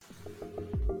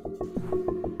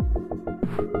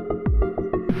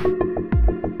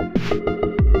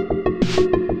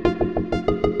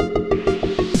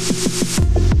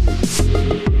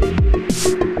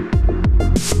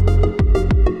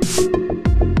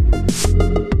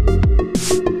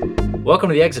Welcome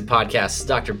to the Exit Podcast,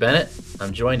 Dr. Bennett.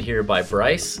 I'm joined here by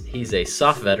Bryce. He's a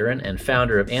SOF veteran and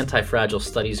founder of Anti-Fragile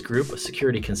Studies Group, a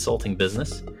security consulting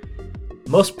business.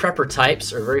 Most prepper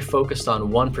types are very focused on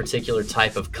one particular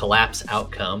type of collapse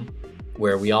outcome,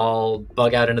 where we all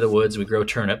bug out into the woods, we grow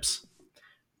turnips.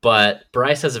 But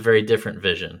Bryce has a very different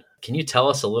vision. Can you tell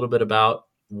us a little bit about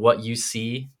what you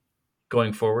see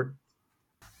going forward?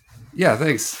 Yeah,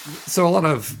 thanks. So a lot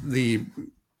of the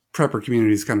prepper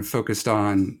community is kind of focused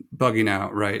on bugging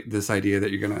out, right? This idea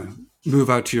that you're going to move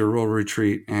out to your rural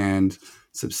retreat and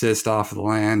subsist off of the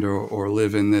land or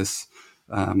live in this,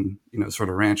 sort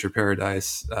of rancher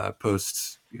paradise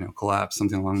post, collapse,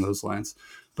 something along those lines.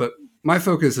 But my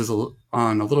focus is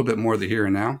on a little bit more the here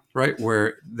and now, right?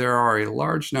 Where there are a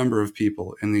large number of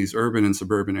people in these urban and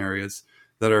suburban areas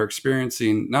that are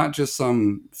experiencing not just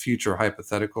some future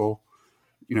hypothetical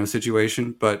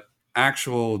situation, but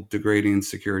actual degrading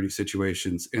security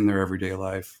situations in their everyday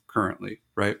life currently,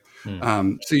 right?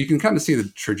 So you can kind of see the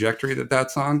trajectory that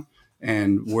that's on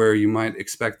and where you might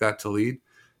expect that to lead.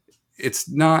 It's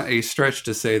not a stretch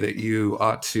to say that you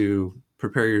ought to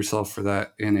prepare yourself for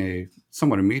that in a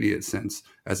somewhat immediate sense,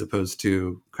 as opposed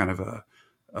to kind of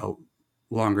a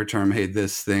longer term, hey,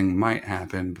 this thing might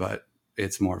happen, but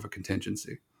it's more of a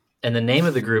contingency. And the name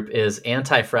of the group is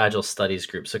Anti-Fragile Studies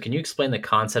Group. So can you explain the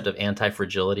concept of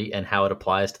anti-fragility and how it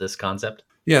applies to this concept?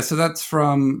 Yeah, so that's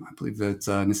from, I believe it's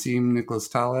Nassim Nicholas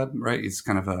Taleb, right? He's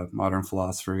kind of a modern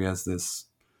philosopher. He has this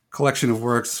collection of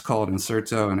works called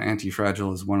Inserto, and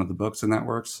Anti-Fragile is one of the books in that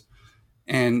works.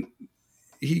 And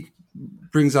he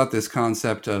brings out this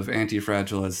concept of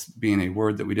anti-fragile as being a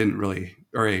word that we didn't really,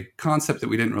 or a concept that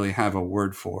we didn't really have a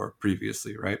word for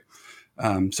previously, right?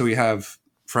 So we have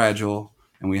fragile,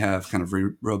 and we have kind of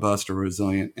robust or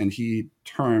resilient. And he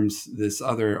terms this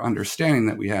other understanding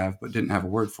that we have, but didn't have a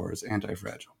word for, as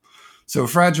anti-fragile. So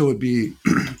fragile would be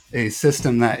a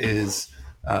system that is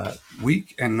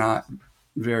weak and not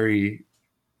very,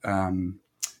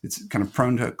 it's kind of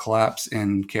prone to collapse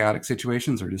in chaotic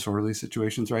situations or disorderly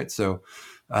situations, right? So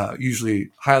usually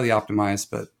highly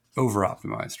optimized, but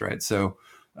over-optimized, right? So,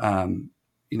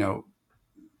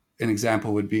 an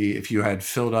example would be if you had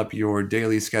filled up your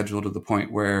daily schedule to the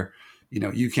point where,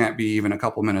 you can't be even a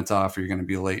couple minutes off or you're going to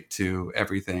be late to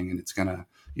everything and it's going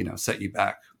to, set you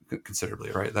back considerably,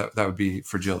 right? That would be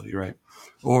fragility, right?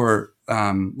 Or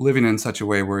living in such a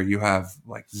way where you have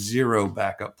like zero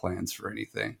backup plans for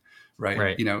anything,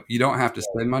 right? You don't have to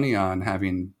spend money on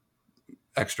having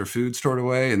extra food stored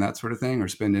away and that sort of thing or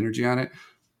spend energy on it.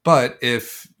 But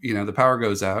if, the power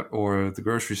goes out or the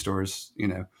grocery stores,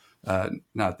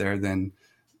 not there, then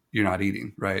you're not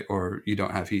eating, right? Or you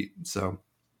don't have heat. So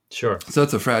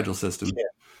it's a fragile system. Yeah.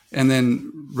 And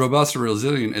then robust or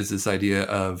resilient is this idea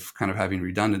of kind of having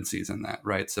redundancies in that,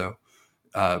 right? So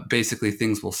basically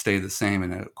things will stay the same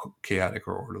in a chaotic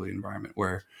or orderly environment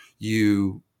where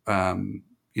you,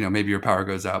 maybe your power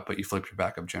goes out, but you flip your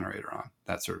backup generator on,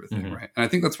 that sort of thing, mm-hmm. Right? And I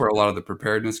think that's where a lot of the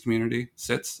preparedness community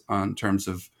sits on terms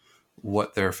of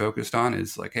what they're focused on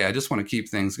is like, hey, I just want to keep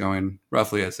things going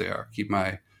roughly as they are, keep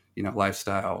my,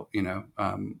 lifestyle,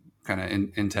 kind of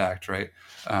intact, right?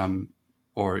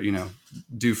 Or,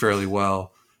 do fairly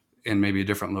well in maybe a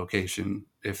different location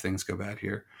if things go bad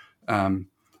here.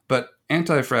 But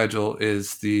anti-fragile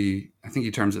is I think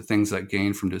he terms it things that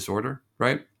gain from disorder,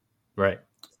 right? Right.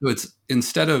 So it's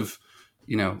instead of,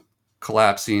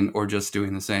 collapsing or just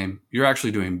doing the same, you're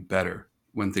actually doing better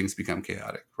when things become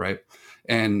chaotic, right?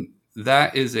 And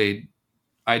that is a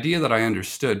idea that I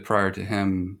understood prior to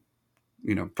him,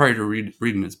 prior to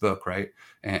reading his book, right?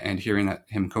 And hearing that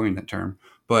him coining that term,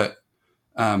 but,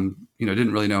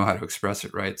 didn't really know how to express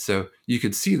it, right? So you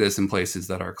could see this in places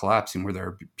that are collapsing where there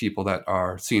are people that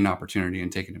are seeing opportunity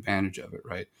and taking advantage of it,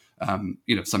 right?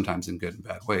 Sometimes in good and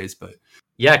bad ways, but.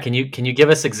 Yeah. Can you give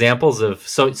us examples of,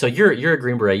 so you're a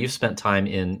Green Beret, you've spent time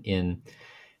in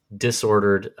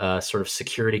disordered, sort of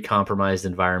security compromised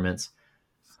environments.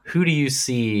 Who do you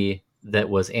see that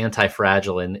was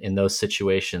anti-fragile in those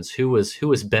situations? Who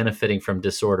was benefiting from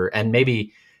disorder? And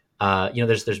maybe,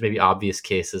 there's maybe obvious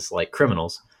cases like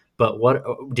criminals, but what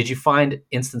did you find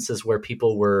instances where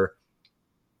people were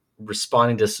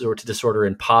responding to disorder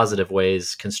in positive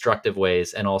ways, constructive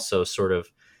ways, and also sort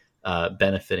of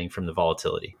benefiting from the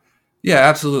volatility? Yeah,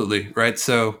 absolutely. Right.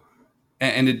 So,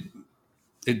 and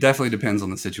it definitely depends on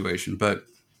the situation, but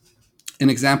an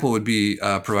example would be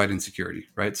providing security,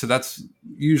 right? So that's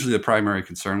usually the primary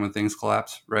concern when things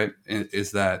collapse, right?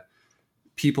 Is that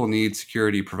people need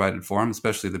security provided for them,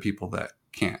 especially the people that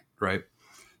can't, right?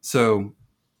 So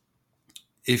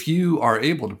if you are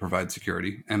able to provide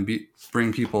security and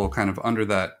bring people kind of under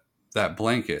that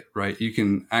blanket, right, you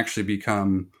can actually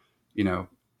become you know,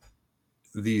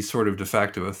 the sort of de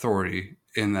facto authority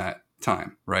in that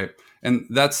time, right? And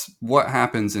that's what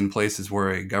happens in places where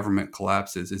a government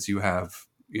collapses is you have,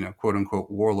 quote unquote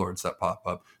warlords that pop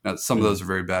up. Now, some of those Mm. are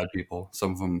very bad people.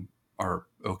 Some of them are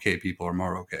okay people or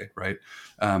more okay, right?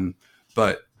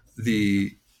 But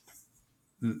the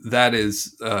that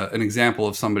is an example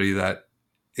of somebody that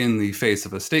in the face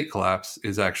of a state collapse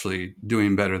is actually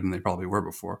doing better than they probably were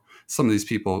before. Some of these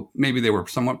people, maybe they were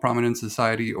somewhat prominent in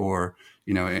society or,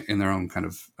 in their own kind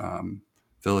of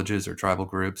villages or tribal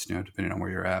groups, depending on where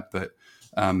you're at. But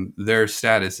their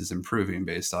status is improving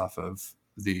based off of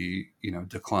the,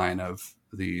 decline of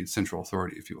the central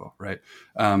authority, if you will, right?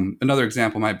 Another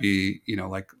example might be,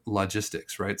 like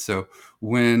logistics, right? So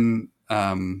when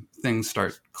things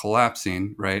start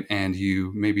collapsing, right, and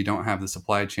you maybe don't have the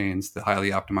supply chains, the highly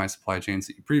optimized supply chains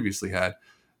that you previously had,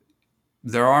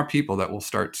 there are people that will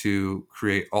start to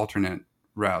create alternate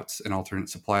routes and alternate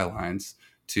supply lines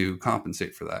to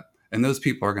compensate for that. And those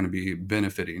people are going to be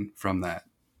benefiting from that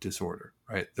disorder,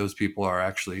 right? Those people are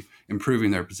actually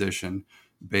improving their position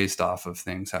based off of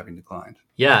things having declined.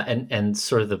 Yeah, and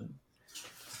sort of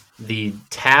the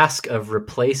task of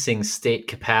replacing state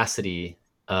capacity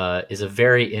is a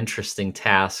very interesting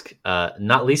task,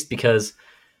 not least because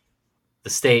the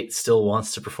state still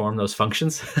wants to perform those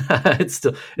functions. It's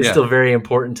Yeah. still very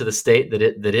important to the state that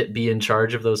it be in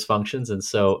charge of those functions, and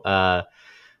so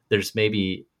there's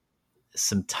maybe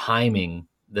some timing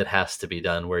that has to be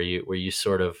done where you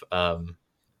sort of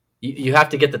you have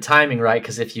to get the timing right,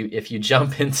 because if you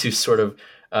jump into sort of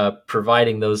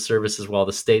providing those services while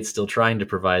the state's still trying to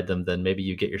provide them, then maybe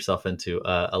you get yourself into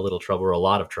a little trouble or a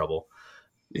lot of trouble.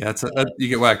 Yeah, you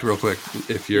get whacked real quick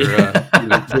if you're Yeah.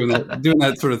 doing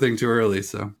that sort of thing too early.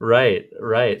 So Right.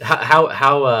 How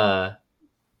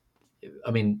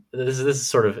I mean, this is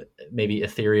sort of maybe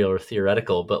ethereal or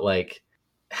theoretical, but like,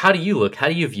 how do you look? How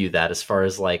do you view that as far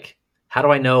as like, how do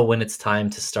I know when it's time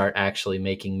to start actually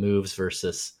making moves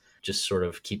versus just sort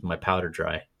of keeping my powder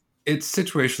dry? it's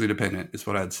situationally dependent, is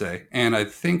what I'd say, and I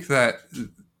think that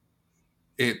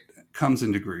it comes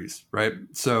in degrees, right?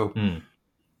 So Mm,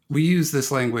 we use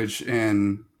this language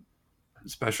in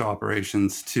special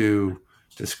operations to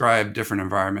describe different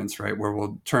environments, right? Where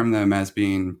we'll term them as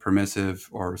being permissive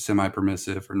or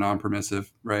semi-permissive or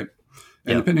non-permissive, right?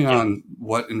 And yeah. depending on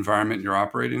what environment you're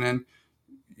operating in,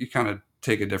 you kind of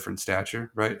take a different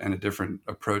stature, right? And a different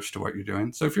approach to what you're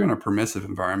doing. So if you're in a permissive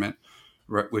environment,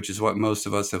 right, which is what most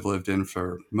of us have lived in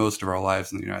for most of our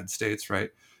lives in the United States,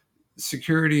 right?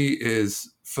 Security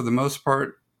is, for the most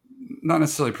part, not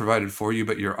necessarily provided for you,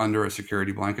 but you're under a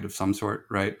security blanket of some sort,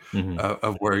 right? Hmm.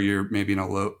 Of where you're maybe in a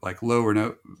low or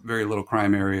no, very little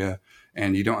crime area,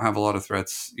 and you don't have a lot of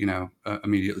threats,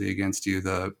 immediately against you.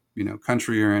 The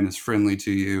country you're in is friendly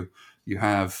to you. You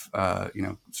have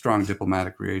strong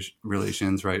diplomatic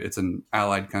relations, right? It's an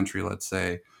allied country, let's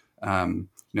say.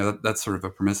 That's sort of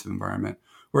a permissive environment.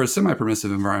 Whereas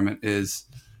semi-permissive environment is,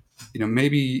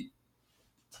 maybe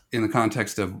in the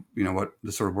context of what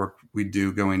the sort of work we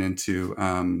do going into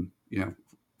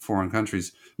foreign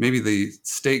countries, maybe the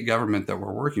state government that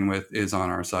we're working with is on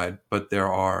our side, but there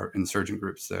are insurgent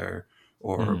groups there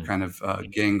or Mm, kind of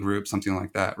gang groups, something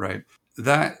like that, right?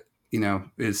 That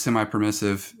is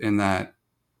semi-permissive in that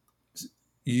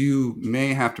you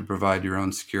may have to provide your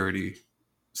own security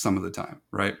some of the time,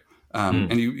 right?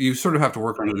 mm, And you sort of have to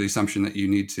work under the assumption that you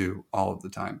need to all of the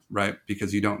time, right?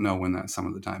 Because you don't know when that some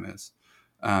of the time is.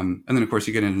 And then, of course,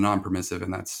 you get into non-permissive,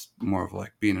 and that's more of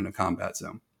like being in a combat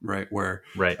zone, right? Where,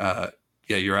 right.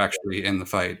 yeah, you're actually in the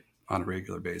fight on a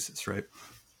regular basis, right?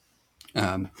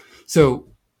 So,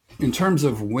 in terms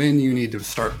of when you need to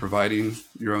start providing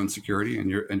your own security and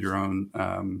your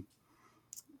own,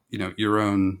 your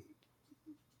own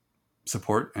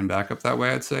support and backup that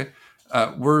way, I'd say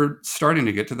we're starting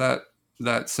to get to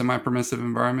that semi-permissive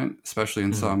environment, especially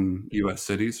in Mm, some U.S.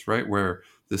 cities, right, where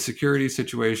the security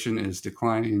situation is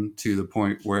declining to the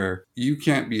point where you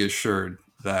can't be assured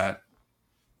that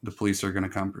the police are going to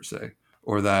come per se,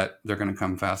 or that they're going to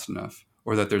come fast enough,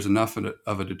 or that there's enough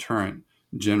of a deterrent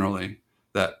generally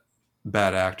that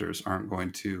bad actors aren't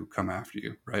going to come after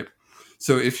you, right?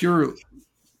 So if you're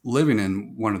living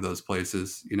in one of those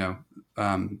places,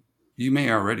 you may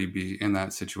already be in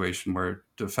that situation where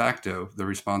de facto the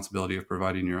responsibility of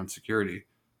providing your own security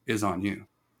is on you.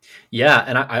 yeah,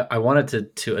 and I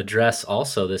wanted to address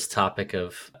also this topic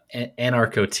of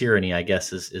anarcho tyranny, I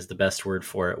guess is the best word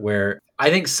for it. Where I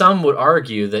think some would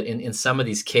argue that in some of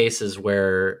these cases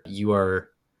where you are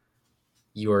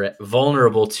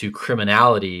vulnerable to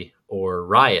criminality or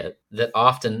riot, that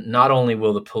often not only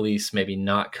will the police maybe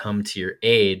not come to your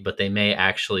aid, but they may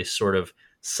actually sort of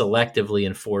selectively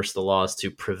enforce the laws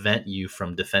to prevent you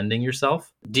from defending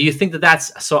yourself. Do you think that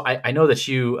that's so? I know that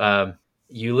you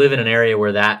live in an area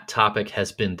where that topic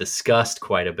has been discussed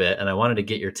quite a bit, and I wanted to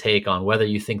get your take on whether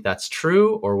you think that's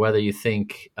true or whether you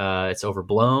think it's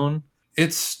overblown.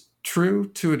 It's true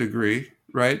to a degree,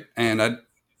 right?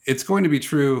 It's going to be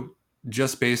true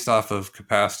just based off of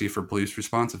capacity for police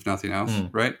response, if nothing else, Mm,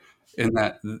 right? In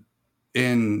that,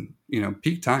 in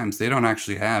peak times, they don't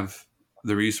actually have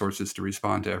the resources to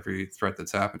respond to every threat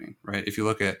that's happening, right? If you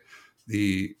look at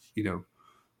the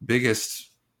biggest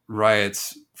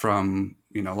riots from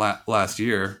last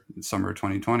year, summer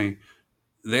 2020,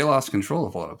 they lost control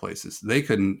of a lot of places. They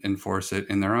couldn't enforce it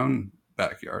in their own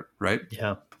backyard, right?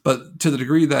 yeah, But to the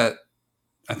degree that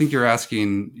I think you're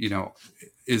asking,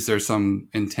 is there some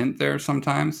intent there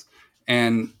sometimes?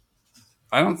 And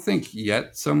I don't think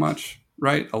yet so much,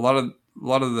 right? A lot of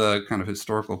the kind of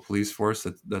historical police force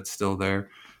that's still there,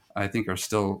 I think are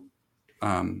still,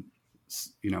 um,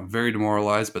 very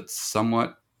demoralized, but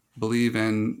somewhat believe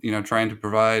in, trying to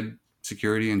provide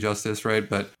security and justice, right?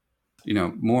 But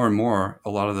more and more, a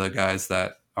lot of the guys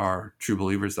that are true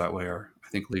believers that way are, I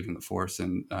think, leaving the force,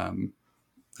 and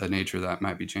the nature of that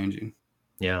might be changing.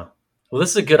 yeah. Well,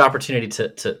 this is a good opportunity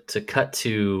to cut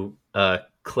to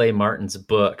Clay Martin's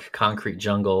book, Concrete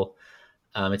Jungle.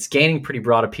 It's gaining pretty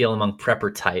broad appeal among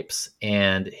prepper types,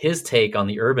 and his take on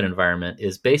the urban environment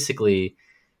is basically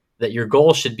that your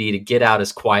goal should be to get out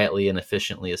as quietly and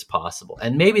efficiently as possible.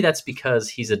 And maybe that's because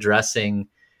he's addressing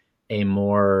a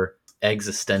more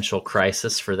existential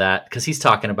crisis for that, because he's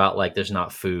talking about like there's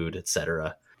not food,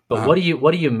 etc. But Uh-huh.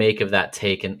 what do you make of that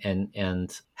take,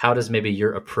 and how does maybe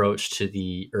your approach to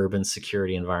the urban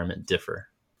security environment differ?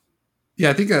 Yeah,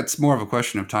 I think that's more of a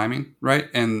question of timing, right?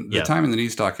 And the Yeah, timing that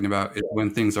he's talking about is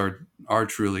when things are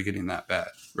truly getting that bad,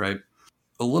 right?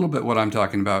 A little bit what I'm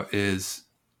talking about is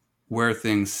where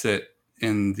things sit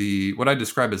in the what I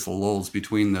describe as the lulls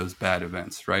between those bad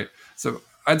events, right? So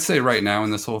I'd say right now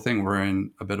in this whole thing, we're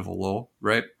in a bit of a lull,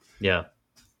 right? yeah,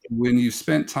 When you've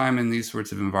spent time in these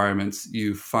sorts of environments,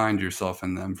 you find yourself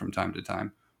in them from time to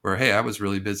time. Where, hey, I was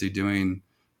really busy doing,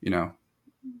 you know,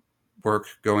 work,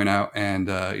 going out and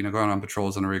going on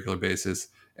patrols on a regular basis,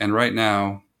 and right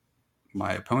now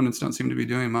my opponents don't seem to be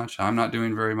doing much. I'm not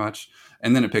doing very much,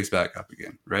 and then it picks back up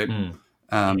again, right? mm,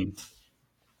 Um,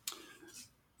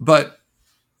 but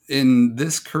in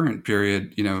this current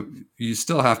period, you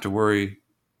still have to worry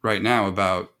right now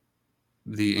about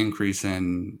the increase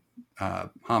in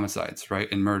homicides, right,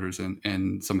 and murders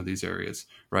in some of these areas,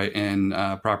 right, and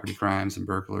property crimes and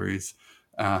burglaries,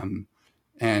 and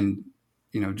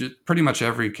just pretty much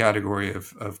every category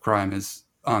of crime is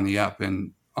on the up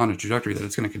and on a trajectory that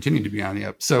it's going to continue to be on the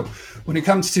up. So when it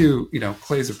comes to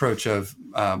Clay's approach of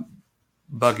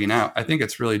bugging out, I think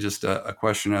it's really just a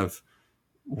question of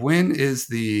when is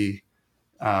the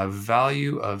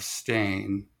value of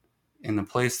staying in the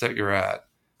place that you're at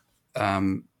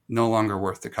no longer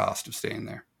worth the cost of staying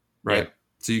there, yeah, right?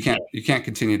 So you can't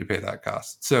continue to pay that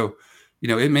cost. So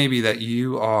it may be that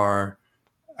you are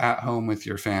at home with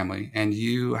your family and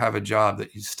you have a job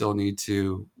that you still need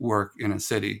to work in a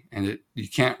city, and you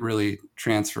can't really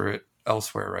transfer it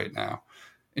elsewhere right now,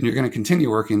 and you're going to continue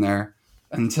working there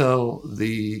until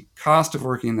the cost of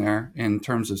working there in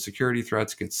terms of security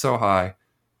threats gets so high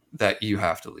that you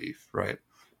have to leave, right?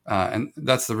 And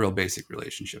that's the real basic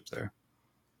relationship there.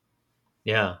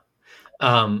 yeah.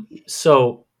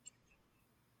 So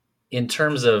in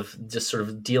terms of just sort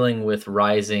of dealing with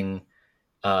rising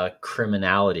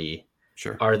criminality,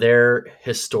 Sure. are there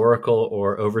historical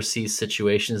or overseas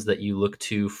situations that you look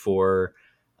to for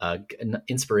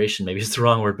inspiration? Maybe it's the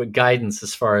wrong word, but guidance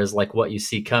as far as like what you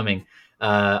see coming.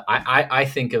 I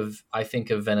think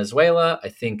of Venezuela. I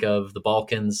think of the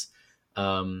Balkans,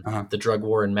 Uh-huh. the drug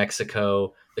war in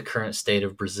Mexico, the current state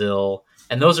of Brazil,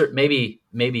 and those are maybe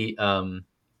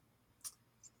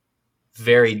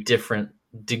very different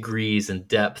degrees and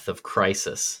depth of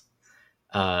crisis.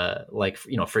 Like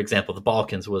for example, the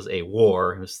Balkans was a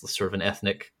war. It was sort of an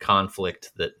ethnic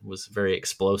conflict that was very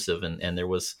explosive, and there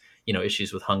was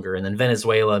issues with hunger. And then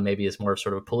Venezuela maybe is more of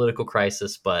sort of a political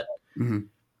crisis, but Mm-hmm.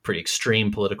 pretty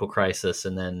extreme political crisis.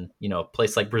 And then a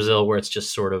place like Brazil where it's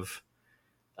just sort of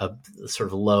a sort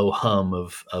of low hum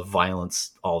of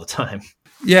violence all the time.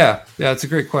 Yeah, it's a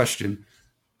great question.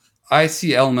 I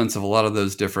see elements of a lot of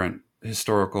those different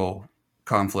historical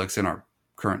conflicts in our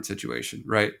current situation,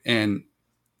 right? And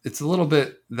it's a little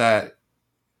bit that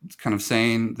kind of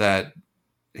saying that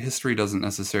history doesn't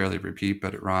necessarily repeat,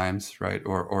 but it rhymes, right?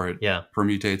 Or it Yeah,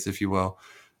 permutates, if you will.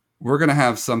 We're going to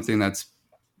have something that's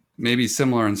maybe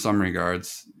similar in some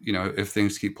regards, if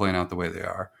things keep playing out the way they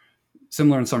are.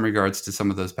 similar in some regards to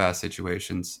some of those past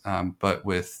situations, but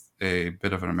with a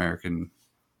bit of an American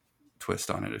twist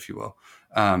on it, if you will.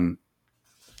 Um,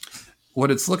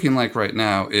 what it's looking like right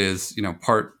now is,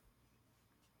 part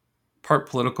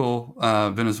political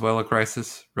Venezuela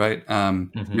crisis, right?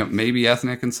 Hmm. Maybe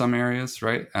ethnic in some areas,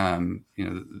 right?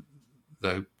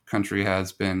 The country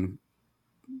has been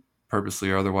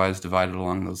purposely or otherwise divided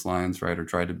along those lines, right, or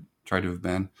tried to have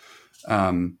been.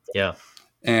 Um, Yeah.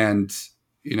 and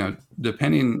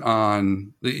depending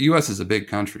on the U.S. is a big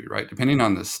country, right? Depending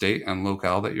on the state and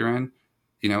locale that you're in,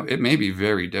 it may be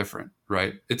very different,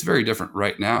 right? It's very different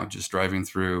right now, just driving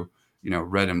through,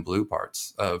 red and blue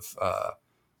parts of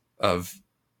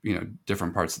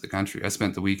different parts of the country. I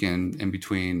spent the weekend in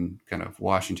between kind of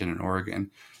Washington and Oregon,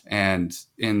 and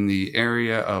in the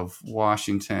area of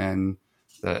Washington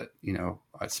that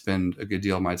I spend a good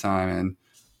deal of my time in.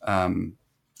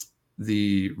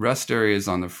 The rest areas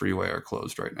on the freeway are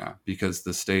closed right now because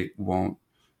the state won't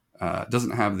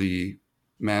doesn't have the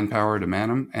manpower to man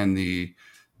them, and the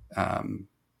um,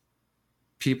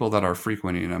 people that are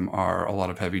frequenting them are a lot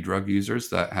of heavy drug users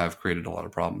that have created a lot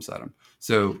of problems at them.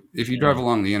 So if you drive Yeah.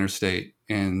 along the interstate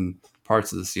in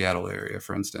parts of the Seattle area,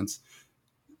 for instance,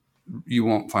 you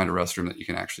won't find a restroom that you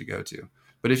can actually go to.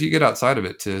 But if you get outside of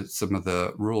it to some of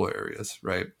the rural areas,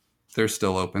 right, they're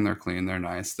still open, they're clean, they're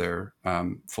nice, they're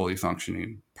fully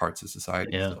functioning parts of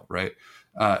society Yeah. still, right?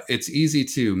 It's easy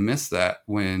to miss that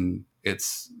when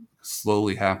it's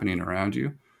slowly happening around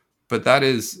you. But that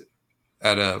is,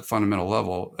 at a fundamental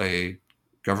level, a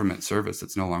government service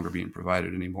that's no longer being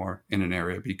provided anymore in an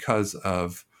area because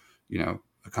of,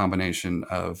 a combination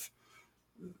of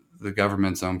the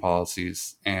government's own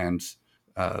policies and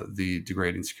the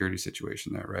degrading security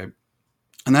situation there, right?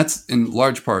 And that's in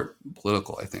large part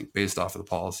political, I think, based off of the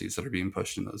policies that are being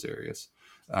pushed in those areas.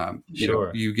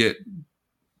 Sure. You get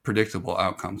predictable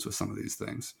outcomes with some of these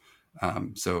things.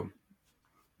 So,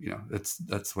 that's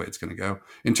the way it's going to go.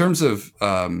 In terms of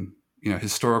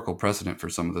historical precedent for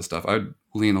some of this stuff, I'd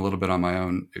lean a little bit on my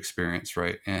own experience,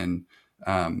 right? And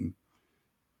in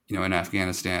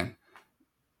Afghanistan,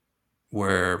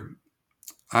 where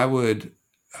I would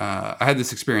I had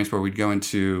this experience where we'd go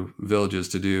into villages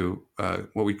to do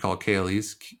what we'd call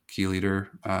KLEs, key leader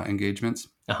engagements.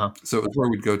 Uh-huh. So it was where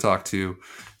we'd go talk to,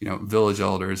 village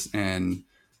elders and,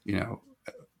 you know,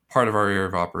 part of our area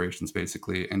of operations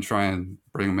basically, and try and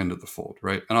bring them into the fold,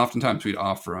 right? And oftentimes we'd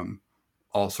offer them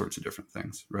all sorts of different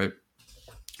things, right?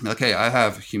 Like, hey, I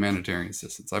have humanitarian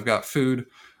assistance. I've got food.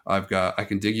 I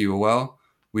can dig you a well.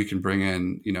 We can bring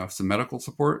in, some medical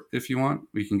support if you want.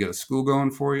 We can get a school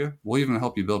going for you. We'll even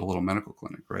help you build a little medical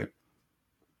clinic, right?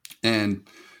 And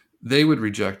they would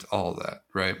reject all of that,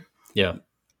 right? Yeah.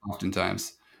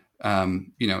 Oftentimes.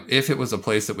 If it was a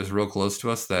place that was real close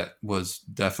to us, that was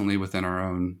definitely within our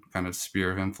own kind of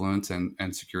sphere of influence and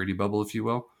security bubble, if you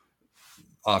will,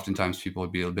 oftentimes people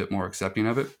would be a bit more accepting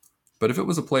of it. But if it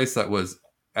was a place that was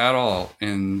at all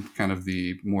in kind of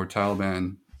the more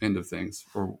Taliban end of things,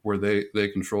 or where they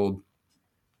controlled,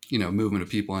 movement of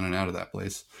people in and out of that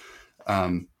place,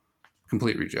 um,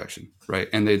 complete rejection, right?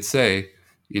 And they'd say,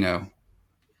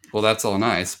 well, that's all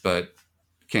nice, but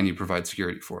can you provide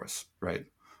security for us, right?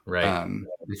 Right.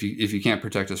 If you can't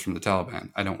protect us from the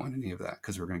Taliban, I don't want any of that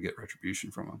because we're going to get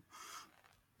retribution from them.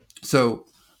 So,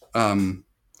 um,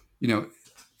 you know,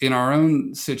 in our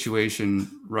own situation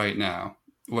right now,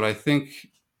 what I think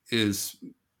is,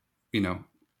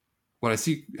 what I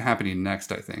see happening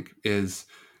next, I think, is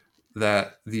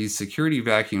that these security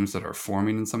vacuums that are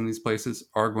forming in some of these places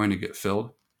are going to get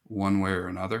filled one way or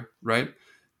another, right?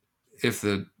 If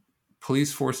the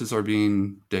police forces are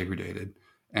being degraded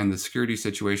and the security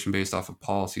situation based off of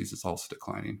policies is also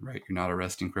declining, right? You're not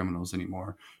arresting criminals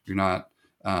anymore. You're not,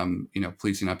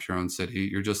 policing up your own city.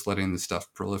 You're just letting this stuff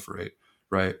proliferate,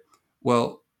 right?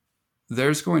 Well,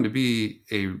 there's going to be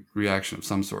a reaction of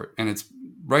some sort, and it's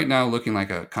right now looking like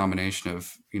a combination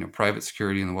of private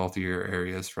security in the wealthier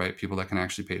areas, right? People that can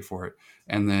actually pay for it,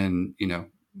 and then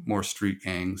more street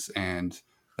gangs and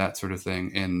that sort of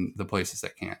thing in the places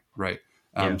that can't, right?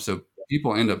 Yeah. So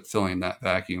people end up filling that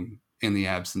vacuum in the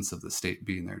absence of the state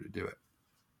being there to do it.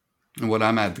 And what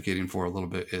I'm advocating for a little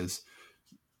bit is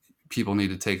people need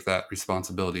to take that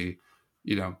responsibility,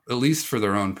 at least for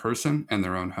their own person and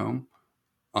their own home,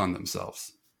 on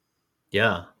themselves.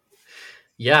 Yeah.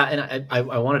 Yeah. And I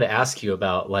wanted to ask you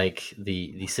about like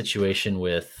the situation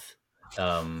with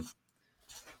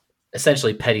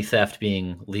essentially petty theft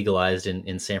being legalized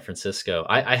in San Francisco.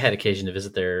 I had occasion to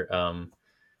visit there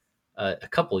a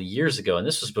couple of years ago, and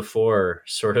this was before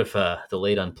sort of the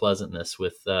late unpleasantness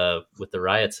with the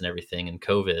riots and everything and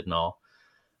COVID and all.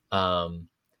 Um,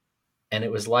 and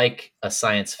it was like a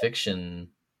science fiction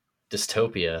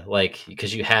dystopia, like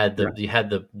because Yeah. you had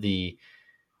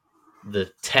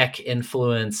the tech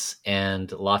influence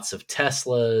and lots of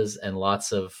Teslas and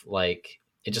lots of like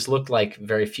it just looked like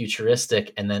very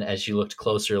futuristic. And then as you looked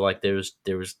closer, like there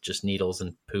was just needles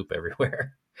and poop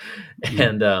everywhere.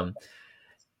 Mhm. and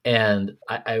and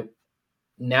I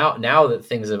now that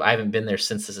things have I haven't been there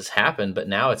since this has happened, but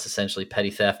now it's essentially petty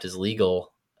theft is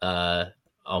legal uh,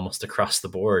 almost across the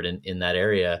board in that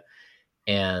area.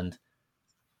 And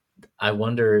I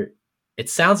wonder. It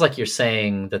sounds like you're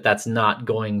saying that that's not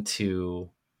going to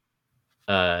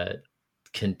uh,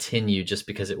 continue just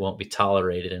because it won't be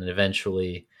tolerated, and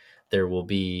eventually there will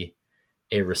be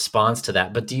a response to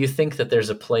that. But do you think that there's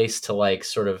a place to like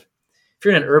sort of if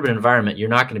you're in an urban environment, you're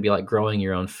not going to be like growing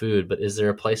your own food, but is there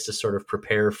a place to sort of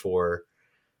prepare for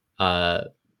uh,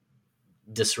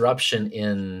 disruption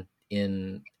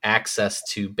in access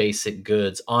to basic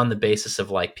goods on the basis of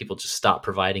like people just stop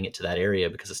providing it to that area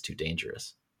because it's too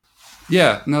dangerous?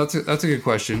 Yeah, no, that's a good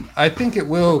question. I think it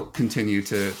will continue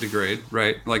to degrade,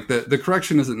 right? Like the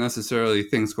correction isn't necessarily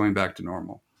things going back to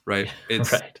normal, right?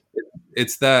 Right.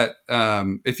 It's that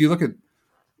if you look at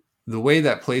the way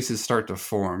that places start to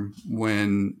form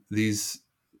when these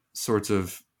sorts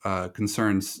of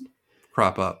concerns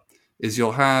crop up, is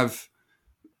you'll have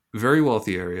very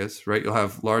wealthy areas, right? You'll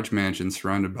have large mansions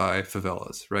surrounded by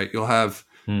favelas, right?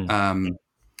 Hmm. Um,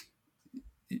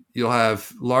 you'll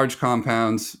have large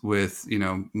compounds with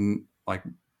like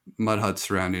mud huts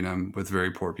surrounding them with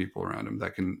very poor people around them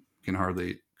that can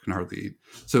hardly eat.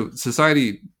 So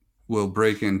society will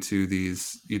break into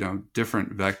these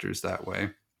different vectors that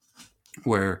way,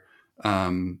 where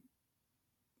um,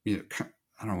 you know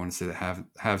I don't want to say the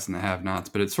haves and the have-nots,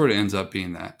 but it sort of ends up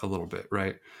being that a little bit,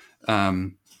 right?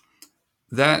 Um,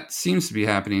 that seems to be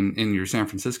happening in your San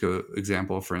Francisco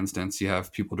example. For instance, you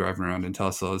have people driving around in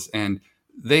Teslas, and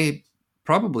they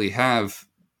probably have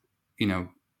you know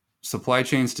supply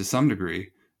chains to some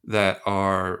degree that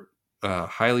are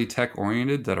highly tech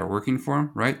oriented, that are working for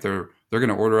them, right? They're going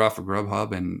to order off of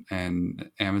Grubhub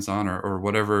and Amazon or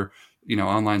whatever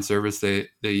online service they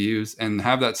use, and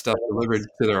have that stuff delivered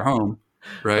to their home,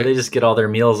 Or right? they just get all their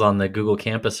meals on the Google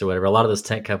campus or whatever. A lot of those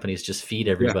tech companies just feed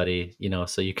Yeah. everybody,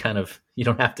 so you kind of you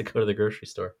don't have to go to the grocery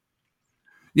store.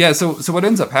 Yeah, so what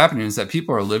ends up happening is that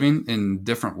people are living in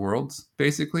different worlds,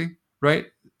 basically, right?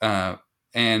 Uh,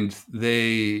 and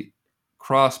they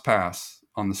cross paths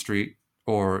on the street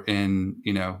or in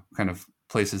kind of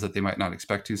places that they might not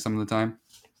expect to some of the time,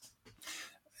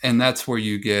 and that's where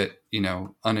you get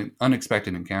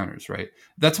unexpected encounters, right?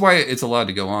 That's why it's allowed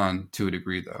to go on to a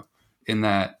degree, though, in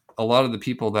that a lot of the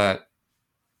people that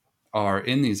are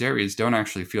in these areas don't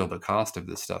actually feel the cost of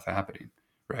this stuff happening,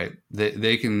 right?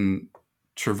 They can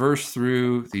traverse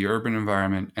through the urban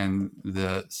environment and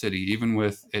the city, even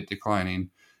with it declining,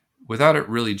 without it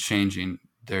really changing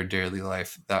their daily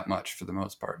life that much for the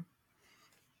most part.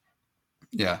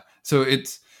 Yeah. So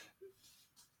it's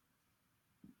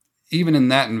even in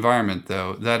that environment,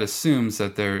 though, that assumes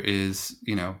that there is,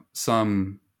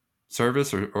 some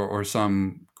service or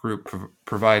some group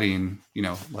providing,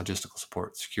 logistical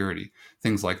support, security,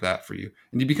 things like that for you,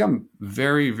 and you become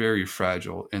very, very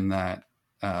fragile in that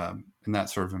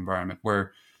sort of environment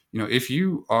where, if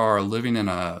you are living in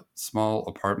a small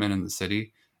apartment in the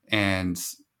city and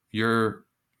your,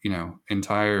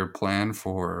 entire plan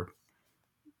for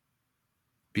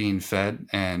being fed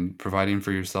and providing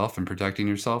for yourself and protecting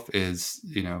yourself is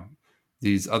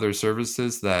these other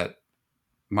services that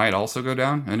might also go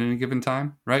down at any given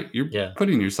time, right? You're Yeah.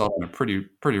 putting yourself in a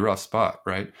pretty rough spot,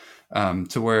 right?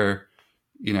 To where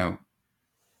you know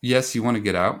yes, you want to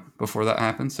get out before that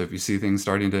happens. So if you see things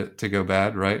starting to go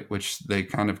bad, right, which they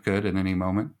kind of could at any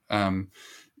moment,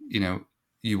 you know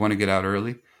you want to get out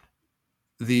early.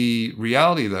 The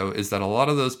reality, though, is that a lot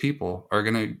of those people are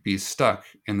going to be stuck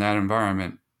in that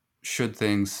environment should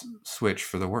things switch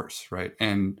for the worse, right?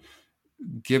 And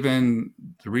given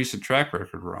the recent track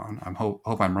record we're on,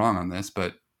 hope I'm wrong on this,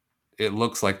 but it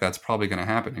looks like that's probably going to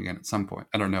happen again at some point.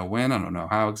 I don't know when, I don't know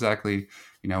how exactly.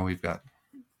 We've got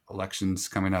elections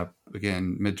coming up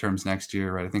again, midterms next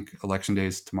year, right? I think election day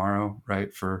is tomorrow,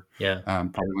 right? For Yeah.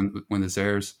 probably when this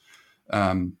airs.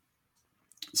 Um,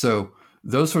 So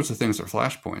those sorts of things are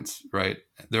flashpoints, right?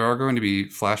 There are going to be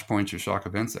flashpoints or shock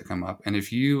events that come up. And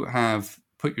if you have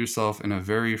put yourself in a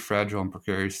very fragile and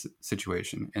precarious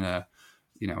situation in a,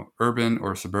 urban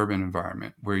or suburban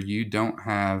environment where you don't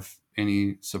have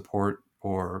any support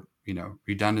or,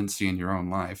 redundancy in your own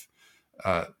life,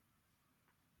 uh,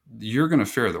 you're going to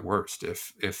fare the worst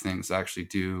if things actually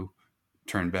do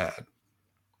turn bad.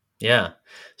 Yeah.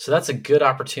 So that's a good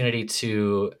opportunity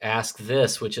to ask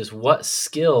this, which is what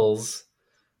skills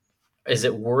is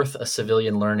it worth a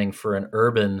civilian learning for an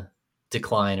urban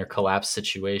decline or collapse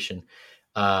situation?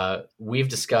 We've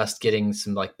discussed getting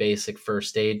some like basic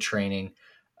first aid training.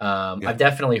 Yeah. I've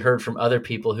definitely heard from other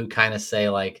people who kind of say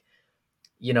like,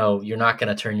 you're not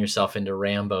going to turn yourself into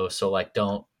Rambo, so like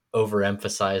don't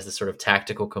overemphasize the sort of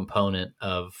tactical component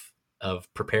of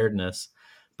preparedness.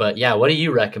 But yeah, what do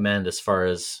you recommend as far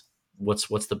as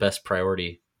what's the best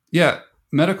priority? Yeah,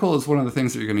 medical is one of the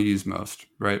things that you're going to use most,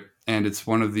 right? And it's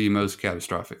one of the most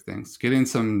catastrophic things. Getting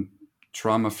some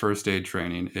trauma first aid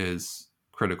training is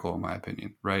critical, in my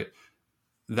opinion, right?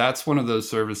 That's one of those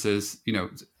services,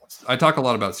 I talk a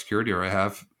lot about security, or I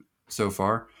have so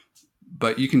far,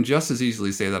 but you can just as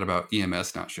easily say that about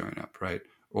EMS not showing up, right?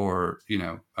 Or,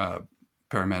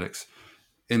 paramedics,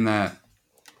 in that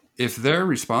if their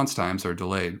response times are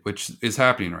delayed, which is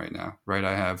happening right now, right?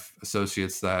 I have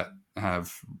associates that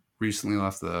have recently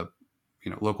left the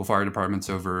local fire departments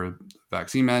over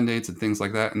vaccine mandates and things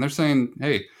like that, and they're saying,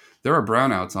 hey, there are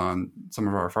brownouts on some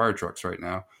of our fire trucks right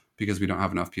now because we don't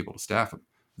have enough people to staff them.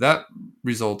 That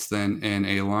results then in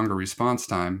a longer response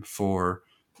time for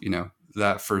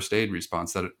that first aid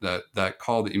response, that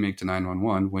call that you make to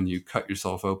 911 when you cut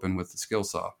yourself open with the skill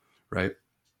saw, right?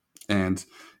 And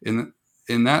in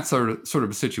in that sort of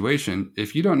a situation,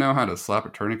 if you don't know how to slap a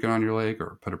tourniquet on your leg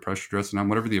or put a pressure dressing on,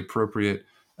 whatever the appropriate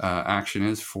action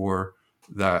is for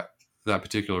that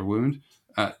particular wound,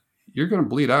 uh, you're going to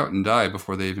bleed out and die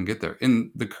before they even get there.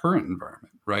 In the current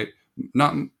environment, right?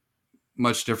 Not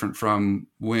much different from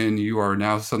when you are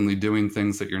now suddenly doing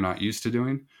things that you're not used to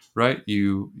doing, right?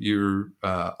 You're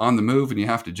on the move and you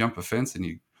have to jump a fence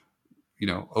and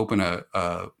open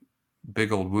a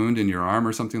big old wound in your arm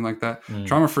or something like that. Mm,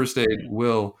 Trauma first aid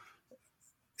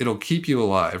it'll keep you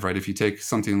alive, right? If you take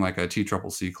something like a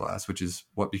TCCC class, which is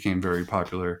what became very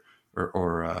popular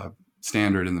or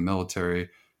standard in the military,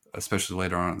 especially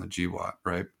later on in the GWAT,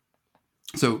 right?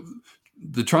 So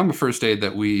the trauma first aid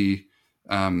that we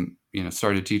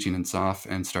started teaching in SOF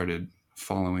and started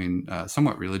following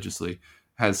somewhat religiously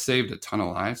has saved a ton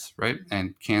of lives, right?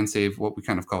 And can save what we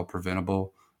kind of call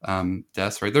preventable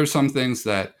deaths, right? There's some things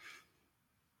that,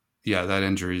 yeah, that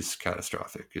injury is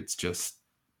catastrophic. It's just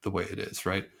the way it is,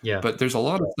 right? yeah. But there's a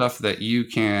lot of stuff that you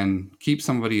can keep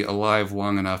somebody alive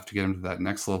long enough to get them to that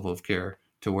next level of care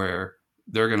to where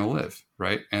they're going to live,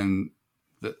 right? And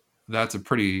that's a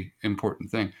pretty important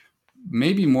thing.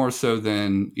 Maybe more so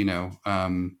than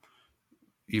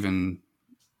even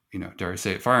dare I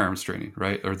say it, firearms training,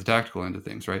 right, or the tactical end of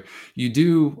things, right? You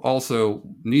do also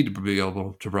need to be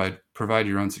able to provide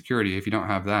your own security. If you don't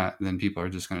have that, then people are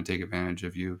just going to take advantage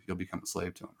of you. You'll become a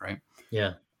slave to them, right?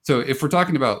 Yeah. So if we're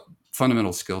talking about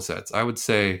fundamental skill sets, I would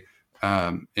say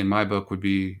in my book would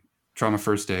be trauma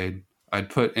first aid. I'd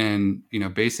put in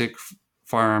basic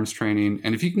firearms training,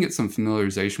 and if you can get some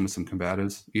familiarization with some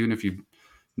combatives, even if you've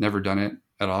never done it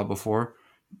at all before,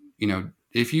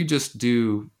 if you just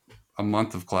do a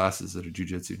month of classes at a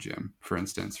jiu-jitsu gym, for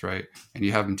instance, right, and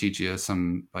you have them teach you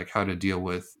some like how to deal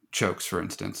with chokes, for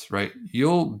instance, right,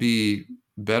 you'll be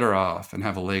better off and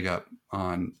have a leg up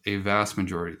on a vast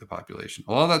majority of the population.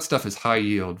 A lot of that stuff is high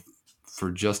yield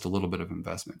for just a little bit of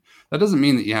investment. That doesn't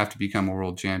mean that you have to become a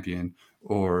world champion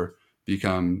or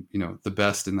become the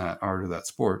best in that art or that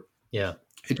sport. Yeah.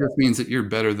 It just means that you're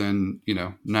better than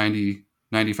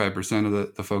 95%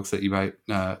 of the folks that you might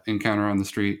encounter on the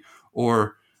street,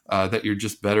 or that you're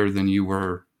just better than you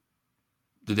were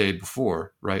the day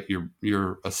before, right?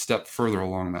 You're a step further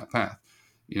along that path.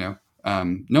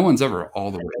 No one's ever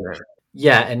all the way there.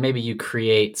 Yeah, and maybe you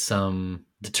create some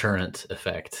deterrent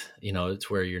effect. It's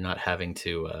where you're not having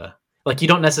to like you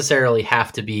don't necessarily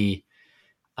have to be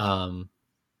um,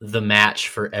 the match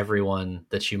for everyone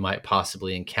that you might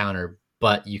possibly encounter,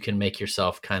 but you can make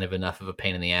yourself kind of enough of a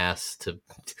pain in the ass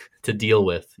to deal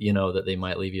with, that they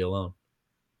might leave you alone.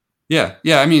 Yeah.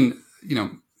 I mean,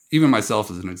 even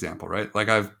myself as an example, right? Like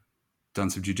I've done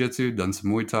some jujitsu, done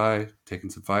some Muay Thai, taken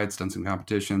some fights, done some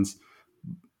competitions.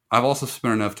 I've also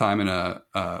spent enough time in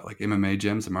like MMA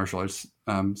gyms and martial arts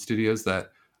studios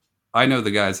that I know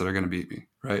the guys that are going to beat me,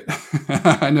 right?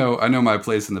 I know my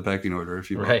place in the pecking order,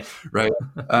 if you will, Right. right?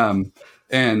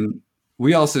 And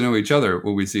we also know each other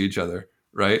when we see each other,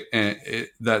 right? And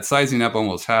that sizing up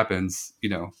almost happens,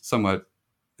 somewhat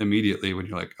immediately when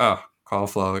you're like, oh,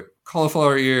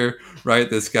 cauliflower ear, right?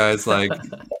 This guy's like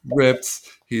ripped.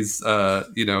 He's,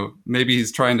 maybe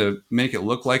he's trying to make it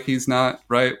look like he's not,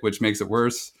 right? Which makes it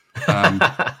worse. Um,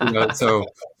 you know, so,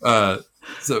 uh,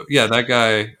 so yeah, that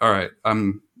guy. All right,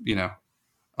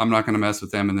 I'm not going to mess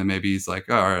with them. And then maybe he's like,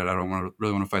 oh, all right, I don't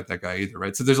really want to fight that guy either,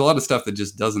 right? So there's a lot of stuff that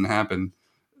just doesn't happen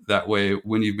that way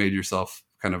when you've made yourself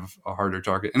kind of a harder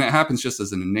target. And it happens just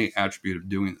as an innate attribute of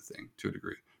doing the thing to a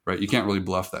degree, right? You can't really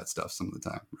bluff that stuff some of the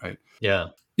time, right? Yeah.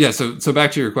 Yeah. So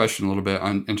back to your question a little bit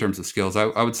in terms of skills,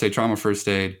 I would say trauma first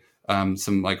aid,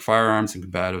 some like firearms and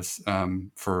combatives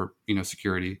for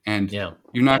security. And Yeah.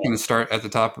 you're not going to start at the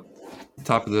top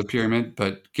of the pyramid,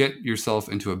 but get yourself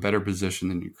into a better position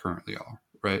than you currently are,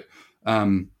 right?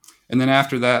 And then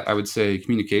after that, I would say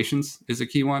communications is a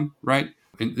key one, right?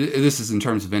 And this is in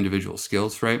terms of individual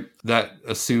skills, right? That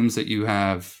assumes that you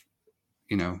have,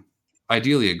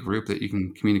 ideally a group that you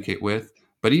can communicate with.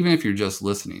 But even if you're just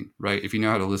listening, right? If you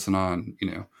know how to listen on,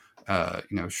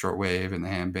 shortwave and the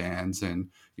ham bands and,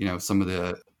 some of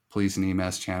the police and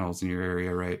EMS channels in your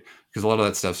area, right? Because a lot of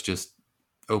that stuff's just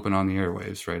open on the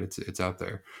airwaves, right? It's out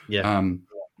there. Yeah.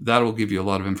 That will give you a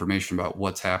lot of information about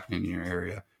what's happening in your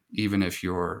area, even if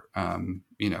you're,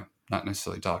 not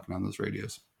necessarily talking on those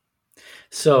radios.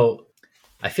 So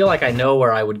I feel like I know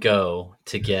where I would go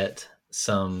to get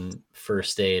some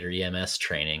first aid or EMS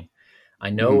training. I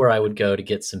know where I would go to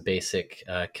get some basic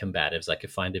combatives. I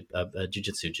could find a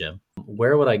jiu-jitsu gym.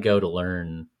 Where would I go to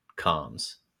learn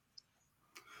comms?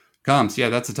 Comms, yeah,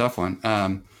 that's a tough one.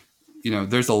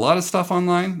 There's a lot of stuff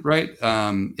online, right?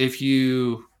 One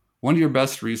of your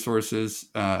best resources,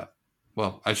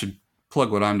 well, I should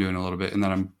plug what I'm doing a little bit, and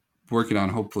then I'm working on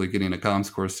hopefully getting a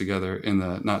comms course together in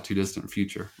the not too distant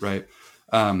future, right?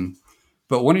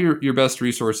 But one of your best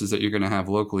resources that you're going to have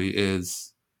locally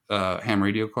is ham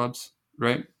radio clubs,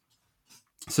 right?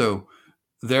 So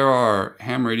there are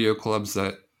ham radio clubs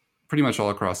that pretty much all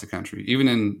across the country, even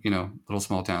in, little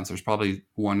small towns, there's probably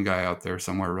one guy out there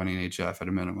somewhere running HF at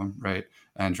a minimum, right?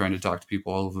 And trying to talk to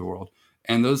people all over the world.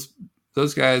 And those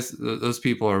guys, those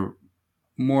people are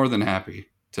more than happy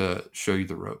to show you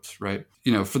the ropes, right?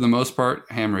 For the most part,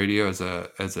 ham radio as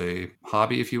a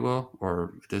hobby, if you will,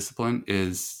 or a discipline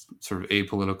is sort of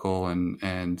apolitical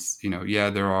and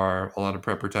there are a lot of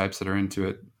prepper types that are into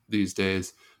it these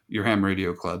days. Your ham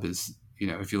radio club is,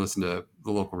 if you listen to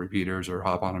the local repeaters or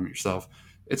hop on them yourself,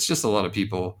 it's just a lot of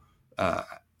people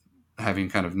having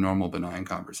kind of normal benign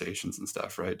conversations and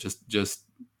stuff, right? Just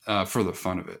for the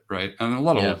fun of it, right? And a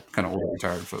lot of kind of old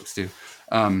retired folks too.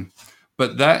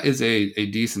 But that is a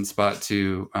decent spot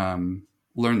to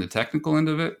learn the technical end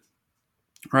of it,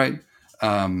 right?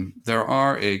 There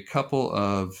are a couple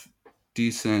of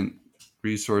decent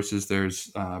resources.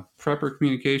 There's Prepper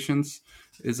Communications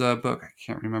is a book. I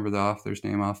can't remember the author's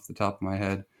name off the top of my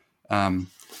head.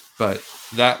 But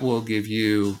that will give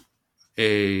you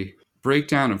a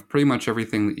breakdown of pretty much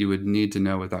everything that you would need to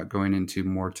know without going into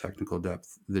more technical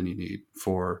depth than you need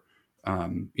for,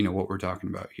 what we're talking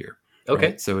about here. Okay.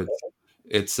 Right? So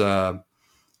it's a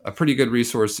pretty good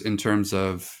resource in terms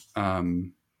of,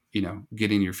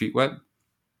 getting your feet wet.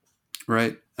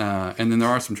 Right. And then there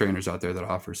are some trainers out there that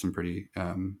offer some pretty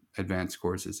advanced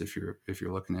courses if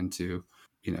you're looking into,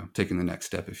 taking the next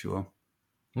step, if you will.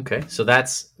 Okay. So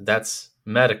that's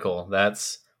medical,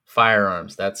 that's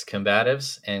firearms, that's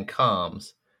combatives and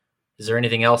comms. Is there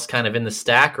anything else kind of in the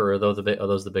stack, or are those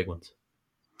the big ones?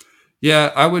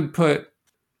 Yeah, I would put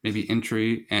maybe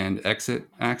entry and exit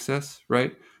access,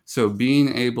 right? So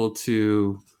being able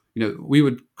to, we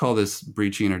would call this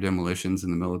breaching or demolitions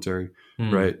in the military,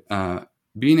 right?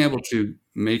 Being able to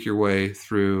make your way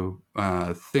through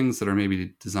things that are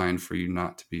maybe designed for you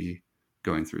not to be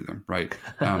going through them, right?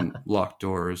 Locked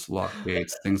doors, locked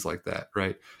gates, things like that,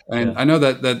 right? And I know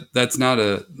that's not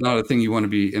a thing you want to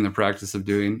be in the practice of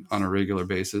doing on a regular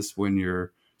basis when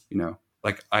you're,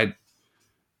 like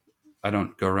I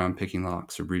don't go around picking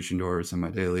locks or breaching doors in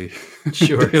my daily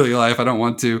daily life. I don't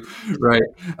want to, right?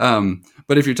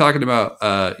 But if you're talking about,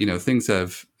 things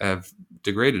have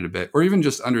degraded a bit, or even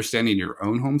just understanding your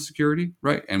own home security,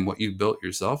 right, and what you've built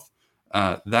yourself,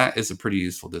 that is a pretty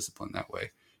useful discipline that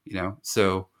way.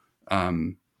 So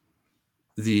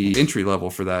the entry level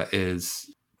for that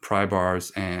is pry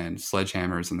bars and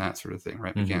sledgehammers and that sort of thing,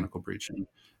 right? Mm-hmm. Mechanical breaching,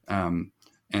 and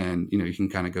you can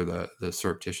kind of go the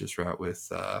surreptitious route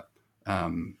with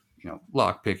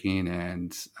lock picking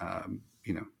and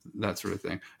that sort of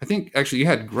thing. I think actually you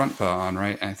had Gruntpa on,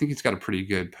 right? And I think he's got a pretty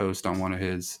good post on one of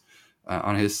his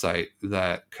on his site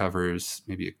that covers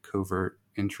maybe a covert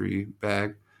entry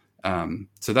bag.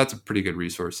 So that's a pretty good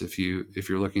resource if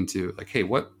you're looking to, like, hey,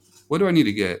 what do I need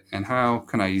to get and how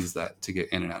can I use that to get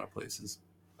in and out of places?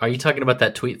 Are you talking about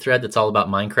that tweet thread that's all about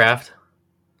Minecraft?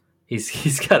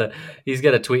 He's got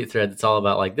a tweet thread that's all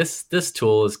about, like, this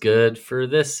tool is good for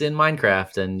this in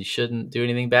Minecraft and you shouldn't do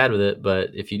anything bad with it,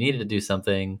 but if you needed to do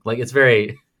something, like, it's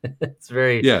very It's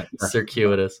very Yeah.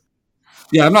 circuitous.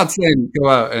 Yeah, I'm not saying go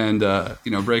out and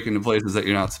break into places that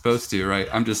you're not supposed to, right?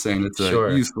 I'm just saying it's a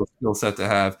Sure. useful skill set to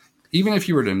have. Even if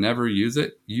you were to never use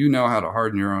it, you know how to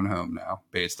harden your own home now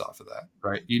based off of that,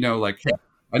 right? Like, hey,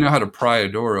 I know how to pry a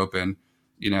door open.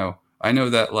 I know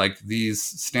that like these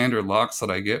standard locks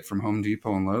that I get from Home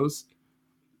Depot and Lowe's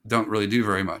don't really do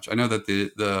very much. I know that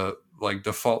the like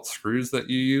default screws that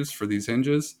you use for these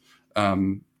hinges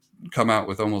um, come out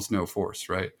with almost no force,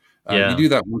 right? You Yeah. do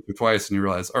that once or twice, and you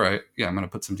realize, all right, yeah, I'm going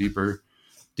to put some deeper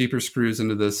screws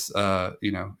into this,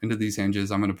 into these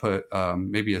hinges. I'm going to put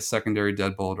maybe a secondary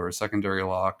deadbolt or a secondary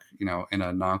lock, in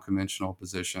a non-conventional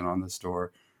position on this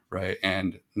door, right?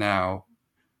 And now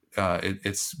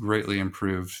it's greatly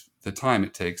improved the time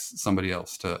it takes somebody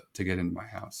else to get into my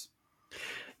house.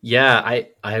 Yeah, I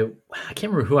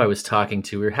can't remember who I was talking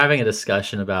to. We were having a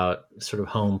discussion about sort of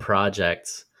home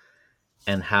projects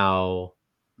and how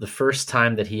the first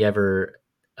time that he ever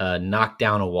knocked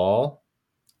down a wall,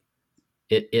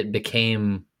 it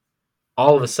became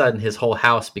all of a sudden his whole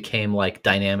house became like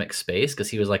dynamic space because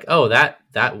he was like, "Oh,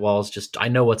 that wall's just I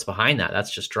know what's behind that.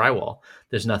 That's just drywall.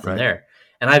 There's nothing Right. there."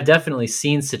 And I've definitely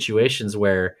seen situations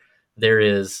where there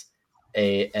is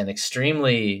a an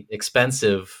extremely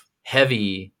expensive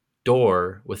heavy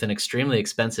door with an extremely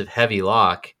expensive heavy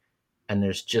lock and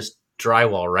there's just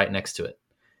drywall right next to it.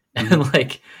 Mm-hmm. And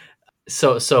like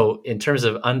so in terms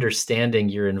of understanding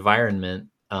your environment,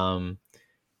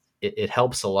 it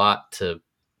helps a lot to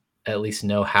at least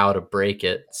know how to break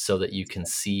it so that you can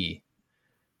see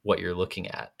what you're looking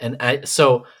at. And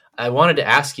I wanted to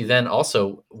ask you then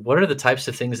also, what are the types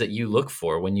of things that you look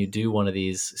for when you do one of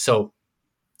these? So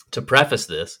to preface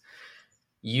this,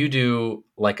 you do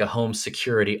like a home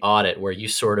security audit where you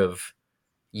sort of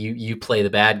you play the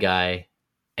bad guy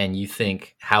and you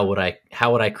think how would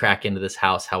I crack into this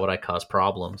house? How would I cause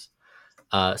problems?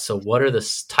 So what are the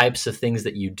types of things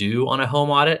that you do on a home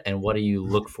audit, and what do you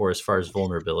look for as far as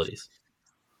vulnerabilities?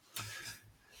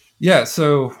 Yeah,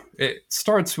 so it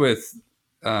starts with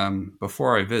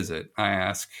before I visit, I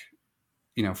ask,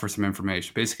 for some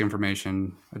information, basic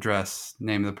information, address,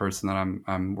 name of the person that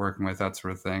I'm working with, that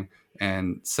sort of thing,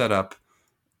 and set up,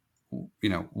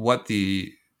 what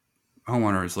the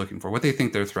homeowner is looking for, what they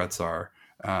think their threats are,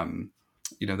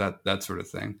 that sort of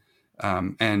thing,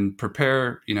 and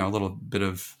prepare, a little bit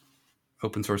of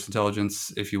open source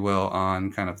intelligence, if you will,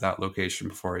 on kind of that location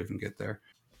before I even get there.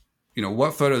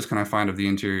 What photos can I find of the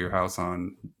interior of your house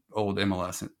on old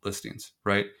MLS listings,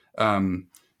 right? Um,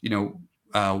 you know,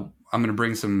 I'm going to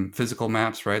bring some physical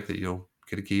maps, right, that you'll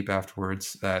get to keep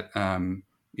afterwards that,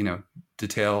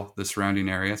 detail the surrounding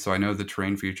area. So I know the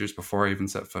terrain features before I even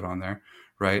set foot on there,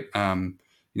 right?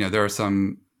 There are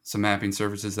some mapping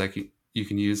services that you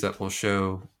can use that will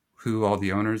show who all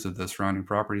the owners of the surrounding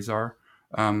properties are,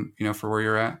 for where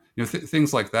you're at,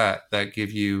 things like that that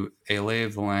give you a lay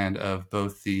of the land of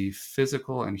both the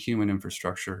physical and human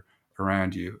infrastructure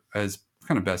around you as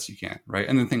kind of best you can, right?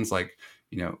 And then things like,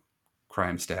 you know,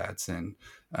 crime stats and,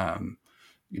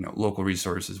 local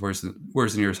resources, where's the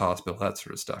nearest hospital, that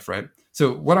sort of stuff, right?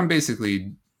 So what I'm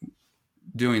basically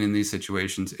doing in these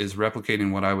situations is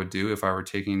replicating what I would do if I were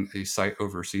taking a site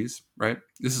overseas, right?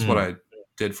 This is what Mm, I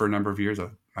did for a number of years.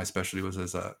 My specialty was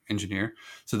as an engineer.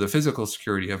 So the physical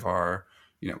security of our,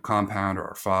 compound or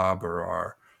our fob or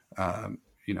our,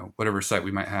 whatever site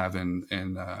we might have in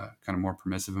kind of more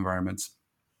permissive environments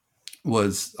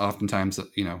was oftentimes,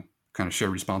 kind of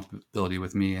shared responsibility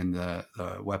with me and the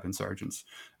weapon sergeants.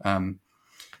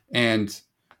 And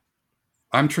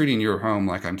I'm treating your home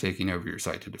like I'm taking over your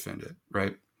site to defend it,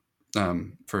 right?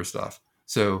 First off.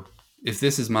 So if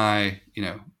this is my,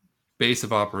 base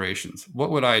of operations, what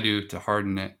would I do to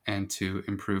harden it and to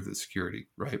improve the security,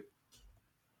 right?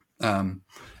 Um,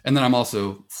 and then I'm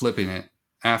also flipping it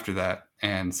after that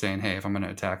and saying, hey, if I'm going to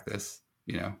attack this,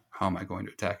 how am I going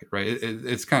to attack it, right?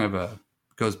 It's kind of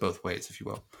goes both ways, if you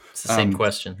will. it's the same Um,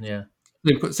 question. Yeah.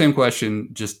 same question,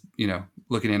 just,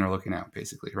 looking in or looking out,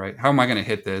 basically, right? How am I going to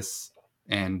hit this?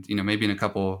 And, maybe in a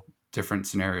couple different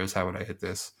scenarios, how would I hit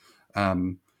this?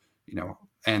 Um,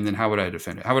 and then how would I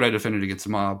defend it? How would I defend it against a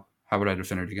mob? How would I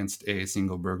defend it against a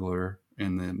single burglar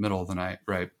in the middle of the night,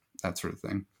 right? That sort of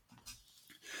thing.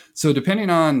 So depending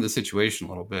on the situation a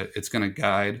little bit, it's going to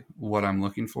guide what I'm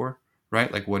looking for,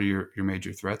 right? Like what are your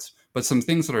major threats? But some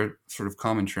things that are sort of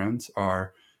common trends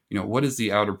are, what is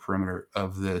the outer perimeter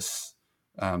of this,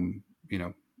 um, you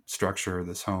know, structure,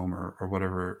 this home or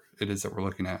whatever it is that we're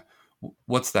looking at?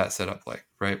 What's that set up like,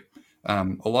 right?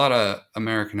 A lot of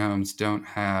American homes don't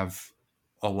have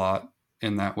a lot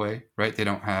in that way, right? They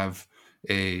don't have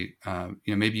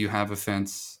maybe you have a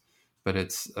fence, but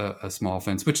it's a small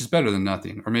fence, which is better than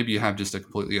nothing. Or maybe you have just a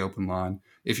completely open lawn.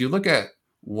 If you look at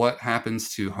what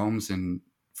happens to homes in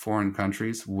foreign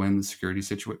countries when the security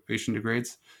situation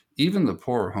degrades, even the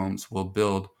poorer homes will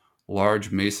build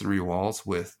large masonry walls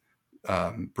with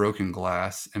broken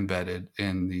glass embedded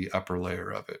in the upper layer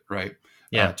of it, right?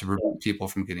 Yeah. To prevent people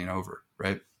from getting over,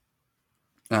 right?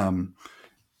 Um,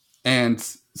 and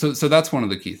so that's one of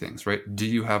the key things, right? Do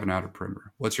you have an outer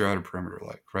perimeter? What's your outer perimeter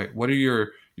like, right? What are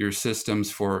your systems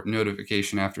for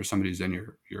notification after somebody's in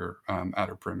your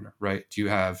outer perimeter, right? Do you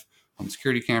have home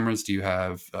security cameras? Do you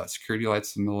have security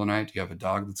lights in the middle of the night? Do you have a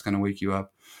dog that's going to wake you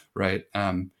up, right?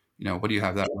 What do you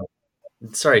have that?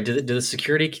 Sorry, do the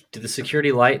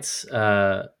security lights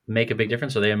make a big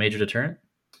difference? Are they a major deterrent?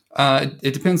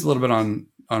 It depends a little bit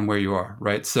on where you are,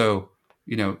 right? So,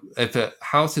 if a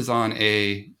house is on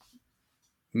a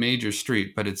major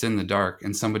street, but it's in the dark,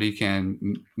 and somebody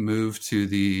can move to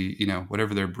the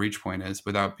whatever their breach point is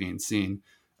without being seen,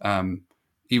 um,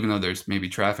 even though there's maybe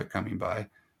traffic coming by,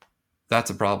 that's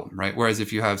a problem, right? Whereas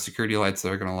if you have security lights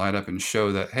that are going to light up and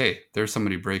show that, hey, there's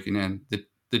somebody breaking in,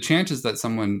 the chances that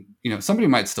somebody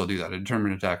might still do that. A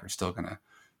determined attacker is still going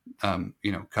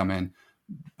to come in,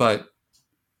 but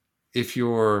if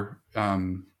you're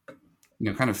kind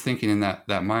of thinking in that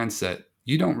mindset,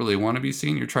 you don't really want to be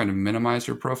seen. You're trying to minimize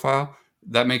your profile.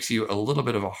 That makes you a little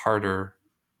bit of a harder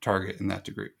target in that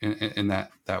degree, in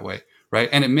that way, right?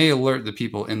 And it may alert the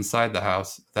people inside the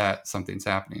house that something's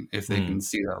happening if they can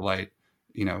see that light,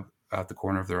 out the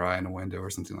corner of their eye in a window or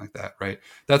something like that, right?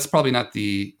 That's probably not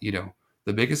the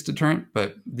biggest deterrent,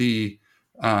 but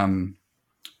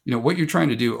what you're trying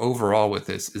to do overall with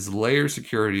this is layer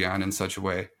security on in such a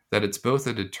way that it's both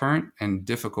a deterrent and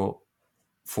difficult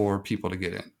for people to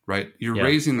get in, right? You're Yeah.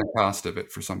 raising the cost of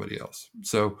it for somebody else.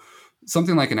 So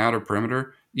something like an outer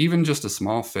perimeter, even just a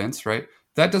small fence, right?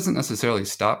 That doesn't necessarily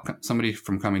stop somebody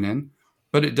from coming in,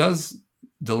 but it does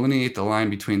delineate the line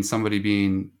between somebody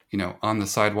being, on the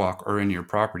sidewalk or in your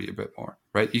property a bit more,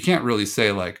 right? You can't really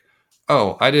say like,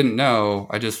 oh, I didn't know,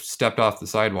 I just stepped off the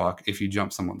sidewalk if you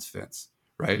jump someone's fence,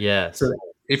 right? So Yes.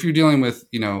 if you're dealing with,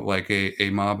 like a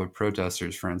mob of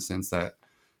protesters, for instance, that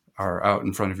are out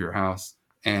in front of your house,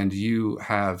 and you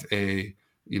have a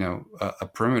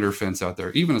perimeter fence out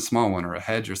there, even a small one or a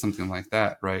hedge or something like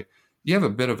that, right? You have a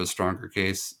bit of a stronger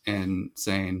case in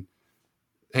saying,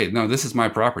 hey, no, this is my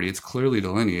property. It's clearly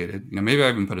delineated. Maybe I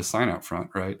even put a sign out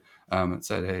front, right? It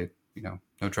said, hey,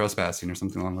 no trespassing or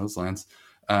something along those lines.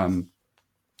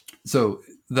 So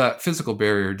that physical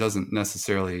barrier doesn't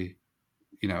necessarily,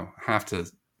 have to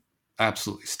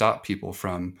absolutely stop people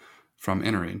from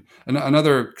entering. And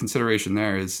another consideration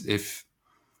there is if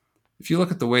you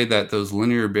look at the way that those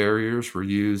linear barriers were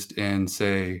used in,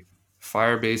 say,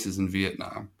 fire bases in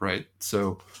Vietnam, right?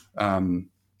 So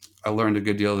I learned a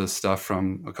good deal of this stuff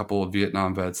from a couple of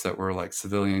Vietnam vets that were like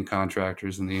civilian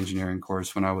contractors in the engineering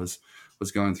course when I was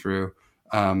going through,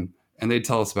 and they'd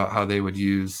tell us about how they would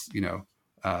use,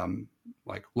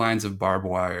 like lines of barbed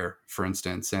wire, for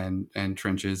instance, and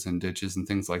trenches and ditches and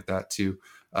things like that to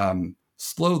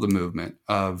slow the movement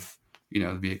of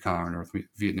the Viet Cong or North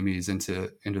Vietnamese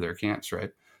into their camps,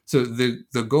 right? So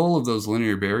the goal of those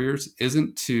linear barriers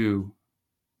isn't to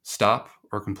stop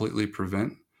or completely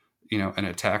prevent an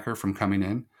attacker from coming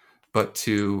in, but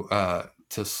to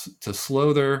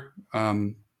slow their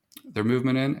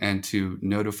movement in and to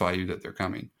notify you that they're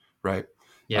coming, right?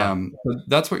 Yeah. So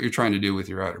that's what you're trying to do with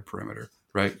your outer perimeter,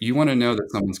 right? You want to know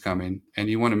that someone's coming, and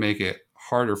you want to make it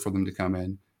harder for them to come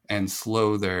in and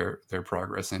slow their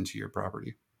progress into your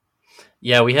property.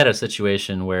 Yeah, we had a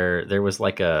situation where there was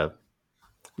we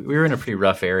were in a pretty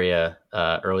rough area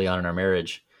early on in our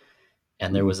marriage,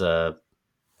 and there Mhm. was a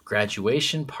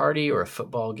graduation party or a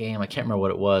football game. I can't remember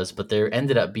what it was, but there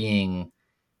ended up being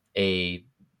a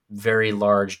very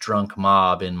large drunk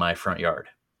mob in my front yard.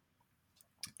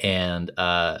 And,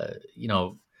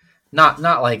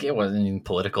 not like it wasn't even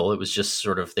political. It was just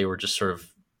sort of, they were just sort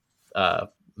of uh,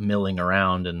 milling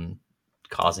around and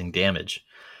causing damage.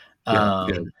 Yeah,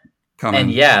 yeah, Um, and common.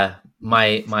 yeah,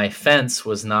 my fence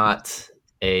was not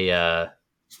an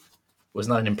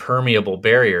impermeable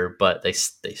barrier, but they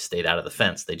stayed out of the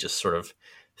fence. They just sort of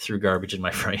threw garbage in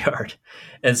my front yard,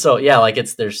 and so yeah, like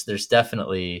there's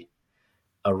definitely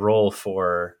a role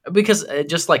for, because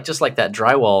just like that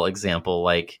drywall example,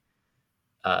 like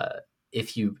uh,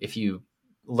 if you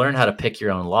learn how to pick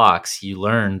your own locks, you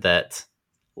learn that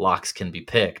locks can be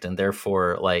picked, and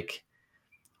therefore like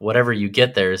whatever you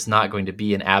get there is not going to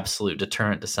be an absolute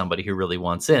deterrent to somebody who really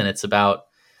wants in. It's about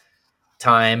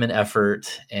time and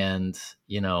effort and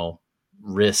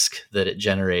risk that it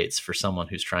generates for someone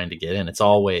who's trying to get in. It's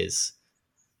always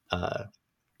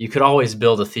you could always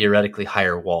build a theoretically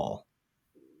higher wall.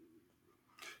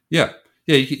 Yeah,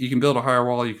 yeah. You can build a higher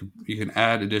wall. You can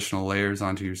add additional layers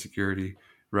onto your security,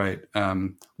 right?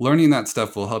 Learning that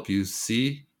stuff will help you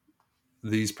see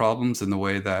these problems in the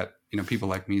way that people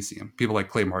like me see them, people like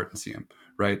Clay Martin see them,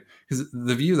 right? Because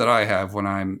the view that I have when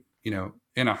I'm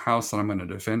in a house that I'm going to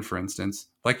defend, for instance,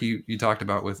 like you talked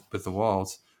about with the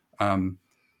walls, um,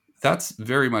 that's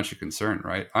very much a concern,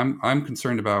 right? I'm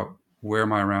concerned about where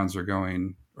my rounds are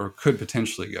going or could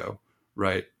potentially go,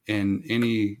 right, in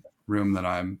any room that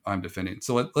I'm defending.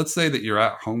 So let's say that you're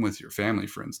at home with your family,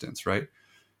 for instance, right?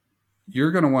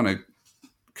 You're going to want to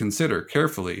consider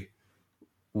carefully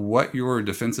what your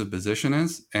defensive position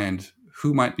is and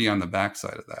who might be on the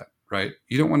backside of that, right?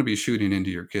 You don't want to be shooting into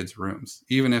your kids' rooms,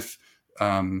 even if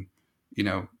um, you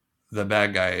know the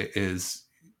bad guy is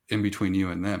in between you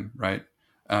and them, right?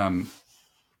 Um,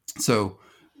 so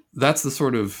that's the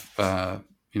sort of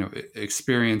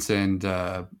experience and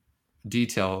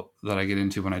detail that I get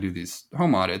into when I do these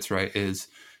home audits, right? Is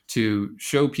to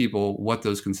show people what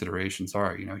those considerations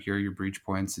are. Here are your breach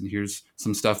points, and here's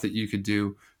some stuff that you could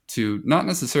do to not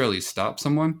necessarily stop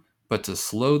someone, but to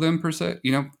slow them per se.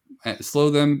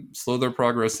 Slow their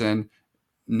progress, and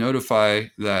notify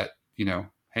that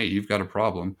hey, you've got a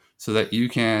problem, so that you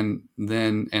can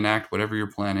then enact whatever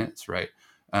your plan is, right?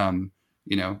 um,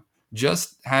 you know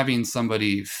just having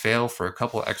somebody fail for a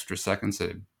couple extra seconds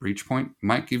at a breach point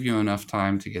might give you enough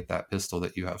time to get that pistol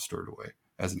that you have stored away,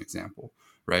 as an example,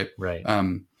 right? Right.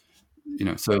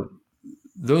 So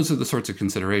those are the sorts of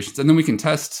considerations, and then we can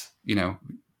test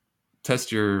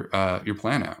your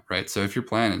plan out, right? So if your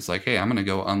plan is like, hey, I'm going to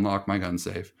go unlock my gun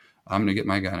safe, I'm going to get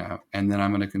my gun out, and then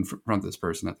I'm going to confront this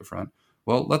person at the front.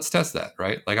 Well, let's test that,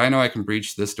 right? Like, I know I can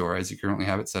breach this door as you currently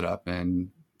have it set up in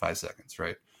 5 seconds,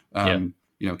 right? Yeah.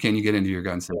 Can you get into your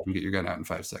gun safe and get your gun out in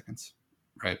 5 seconds,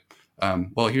 right?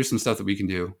 Well, here's some stuff that we can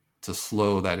do to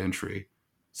slow that entry,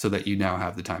 so that you now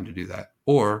have the time to do that.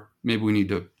 Or maybe we need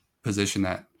to position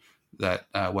that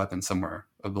weapon somewhere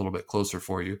a little bit closer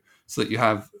for you, so that you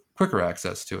have quicker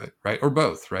access to it, right? Or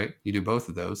both, right? You do both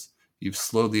of those. You've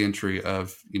slowed the entry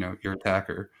of your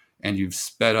attacker, and you've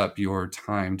sped up your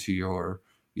time to your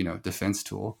defense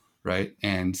tool, right?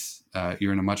 And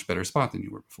you're in a much better spot than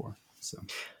you were before. So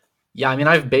Yeah, I mean,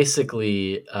 I've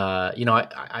basically,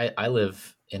 I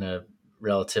live in a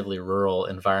relatively rural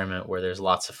environment where there's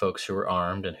lots of folks who are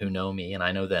armed and who know me, and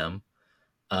I know them.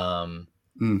 Um,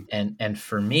 mm, and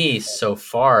for me, so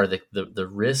far, the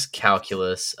risk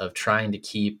calculus of trying to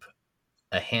keep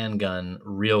a handgun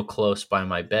real close by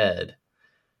my bed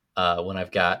when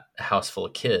I've got a house full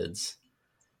of kids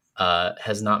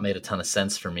has not made a ton of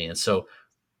sense for me. And so,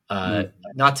 uh, mm.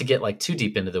 not to get like too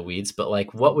deep into the weeds, but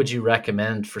like, what would you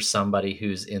recommend for somebody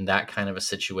who's in that kind of a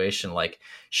situation? Like,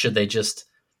 should they just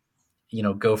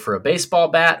go for a baseball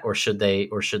bat, or should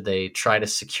they try to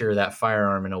secure that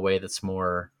firearm in a way that's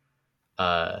more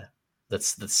uh,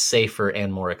 that's safer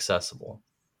and more accessible?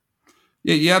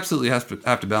 Yeah, you absolutely have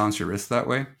to balance your risk that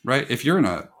way, right? If you're in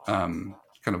a kind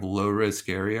of low risk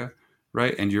area,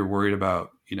 right, and you're worried about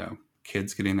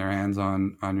kids getting their hands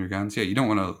on your guns, yeah, you don't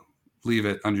want to leave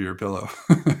it under your pillow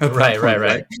at that Right, right, point,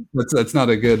 right? right. That's not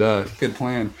a good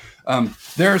plan.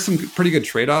 There are some pretty good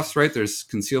trade offs, right? There's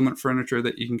concealment furniture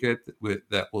that you can get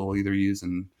that will either use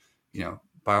in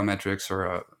biometrics or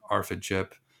a RFID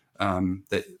chip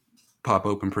that pop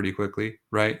open pretty quickly,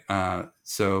 right?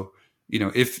 So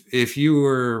if you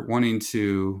were wanting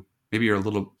to, maybe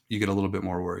you get a little bit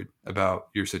more worried about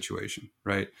your situation,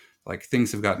 right? Like,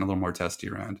 things have gotten a little more testy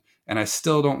around, and I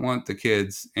still don't want the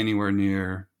kids anywhere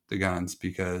near the guns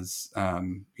because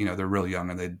they're really young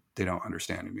and they don't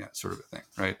understand them yet, sort of a thing,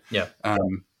 right? Yeah.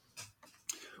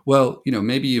 Well,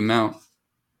 maybe you mount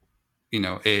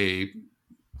a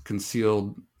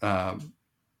concealed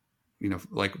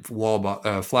like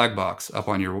flag box up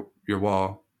on your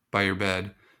wall by your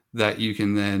bed, that you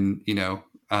can then you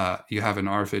have an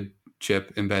RFID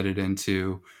chip embedded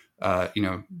into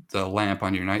the lamp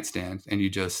on your nightstand, and you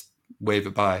just wave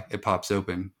it by, it pops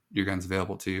open, your gun's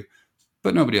available to you,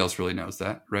 but nobody else really knows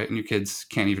that, right? And your kids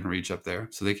can't even reach up there,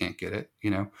 so they can't get it.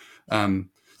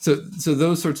 um, so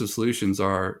those sorts of solutions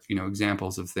are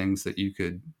examples of things that you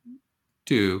could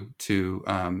do to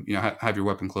have your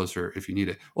weapon closer if you need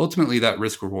it. Ultimately, that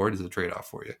risk reward is a trade off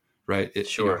for you, right?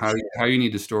 Sure. How you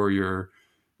need to store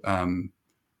um,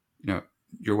 you know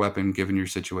your weapon given your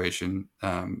situation.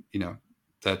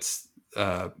 That's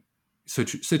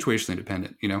situationally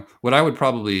dependent. What I would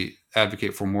probably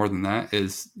advocate for more than that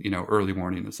is early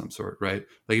warning of some sort, right?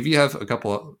 Like, if you have a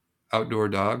couple of outdoor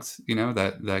dogs,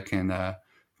 that can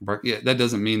bark. Yeah, that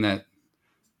doesn't mean that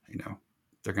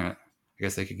they're gonna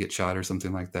guess they could get shot or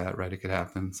something like that, right? It could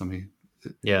happen. Somebody,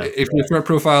 Yeah. if your threat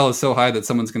profile is so high that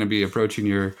someone's going to be approaching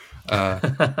your,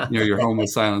 your home with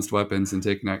silenced weapons and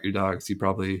taking out your dogs, you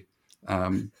probably,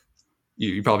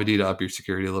 you probably need to up your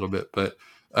security a little bit. But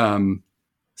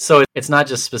So it's not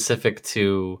just specific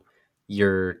to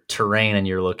your terrain and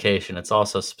your location. It's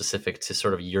also specific to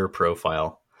sort of your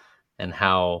profile and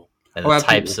how and oh, the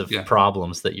absolutely, types of yeah,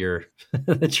 problems that you're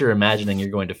that you're imagining you're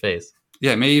going to face.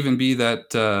 yeah. It may even be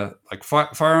that like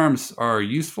firearms are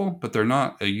useful, but they're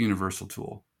not a universal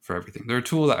tool for everything. They're a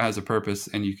tool that has a purpose,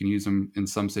 and you can use them in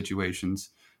some situations.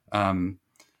 Um,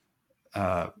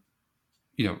 uh,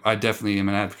 I definitely am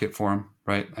an advocate for them,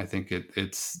 right? I think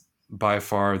it's by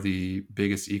far the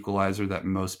biggest equalizer that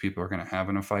most people are going to have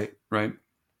in a fight, right?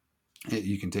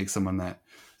 You can take someone that,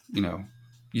 you know,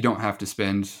 you don't have to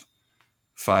spend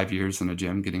 5 years in a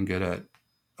gym getting good at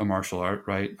a martial art,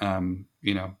 right?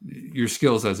 Your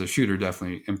skills as a shooter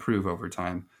definitely improve over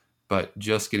time, but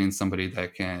just getting somebody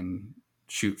that can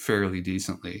shoot fairly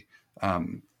decently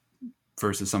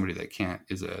versus somebody that can't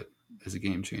is a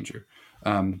game changer.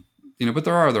 But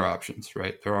there are other options,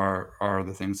 right? There are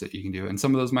other things that you can do, and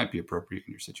some of those might be appropriate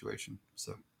in your situation.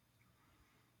 So,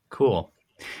 Cool.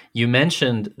 You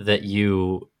mentioned that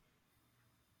you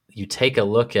take a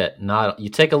look at not you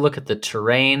take a look at the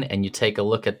terrain and you take a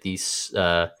look at these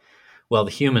the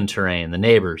human terrain, the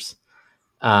neighbors.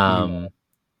 mhm. Um,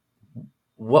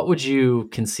 what would you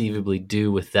conceivably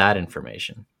do with that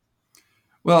information?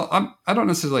 Well, I don't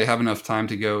necessarily have enough time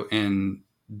to go in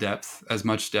depth, as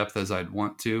much depth as I'd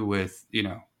want to, with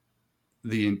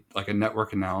the like a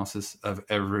network analysis of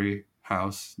every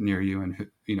house near you and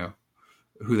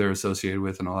who they're associated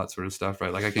with and all that sort of stuff,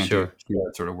 right? Like I can't do Sure.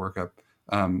 that sort of workup,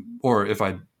 or if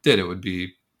I did, it would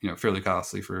be fairly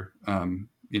costly for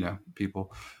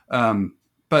people.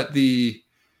 But the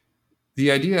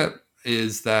idea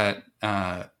is that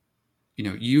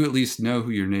you at least know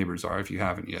who your neighbors are if you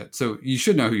haven't yet. So you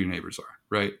should know who your neighbors are,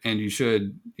 right? And you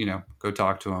should go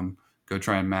talk to them, go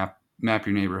try and map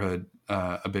your neighborhood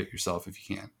a bit yourself if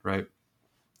you can, right?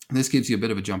 This gives you a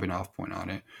bit of a jumping off point on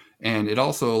it. And it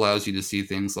also allows you to see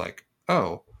things like,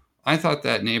 oh, I thought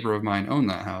that neighbor of mine owned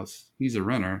that house. He's a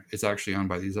renter. It's actually owned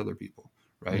by these other people,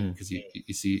 right? Mm. Because you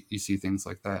see things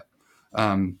like that.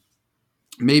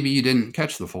 Maybe you didn't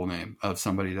catch the full name of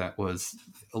somebody that was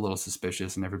a little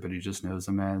suspicious, and everybody just knows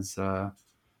them as,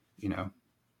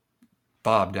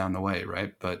 Bob down the way,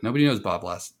 right? But nobody knows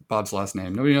Bob's last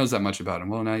name. Nobody knows that much about him.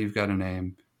 Well, now you've got a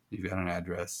name, you've got an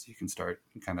address. You can start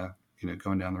kind of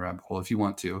going down the rabbit hole if you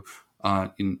want to uh,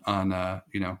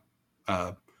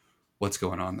 what's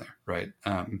going on there, right?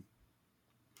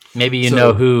 Maybe you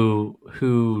know So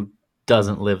who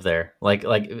doesn't live there. Like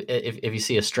if you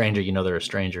see a stranger, you know they're a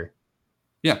stranger.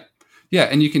 yeah, yeah,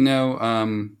 and you can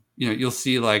know, you'll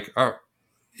see like,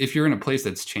 if you're in a place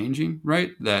that's changing,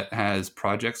 right, that has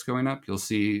projects going up, you'll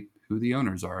see who the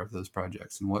owners are of those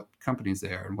projects and what companies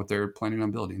they are and what they're planning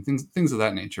on building, things of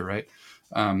that nature, right?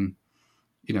 To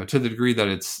the degree that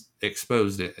it's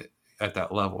exposed at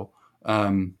that level.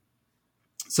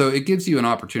 So it gives you an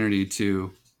opportunity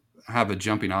to have a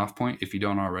jumping off point, if you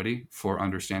don't already, for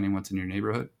understanding what's in your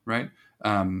neighborhood, right?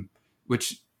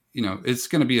 Which it's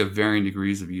going to be of varying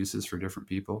degrees of uses for different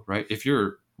people, right? If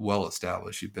you're well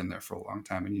established, you've been there for a long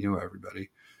time and you know everybody,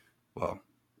 well,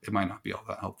 it might not be all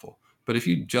that helpful. But if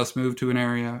you just moved to an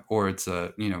area, or it's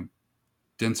a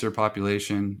denser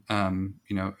population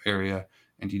area,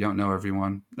 and you don't know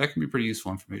everyone, that can be pretty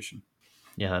useful information.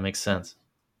 Yeah, that makes sense.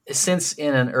 Since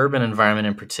in an urban environment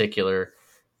in particular,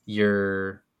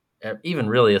 you're even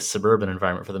really a suburban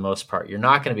environment for the most part, you're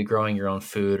not going to be growing your own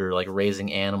food or like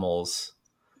raising animals.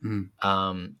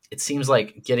 Mm. It seems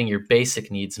like getting your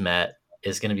basic needs met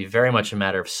is going to be very much a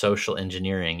matter of social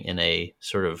engineering in a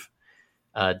sort of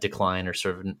decline or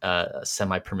sort of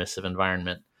semi-permissive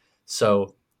environment.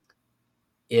 So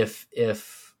if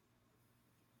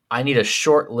I need a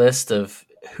short list of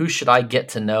who should I get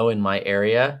to know in my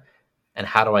area and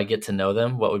how do I get to know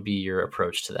them, what would be your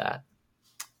approach to that?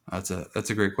 That's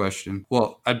a great question.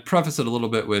 Well, I'd preface it a little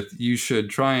bit with, you should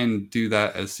try and do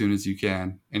that as soon as you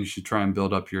can, and you should try and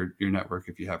build up your network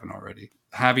if you haven't already.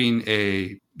 Having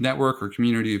a network or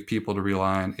community of people to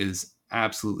rely on is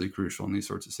absolutely crucial in these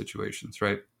sorts of situations,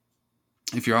 right?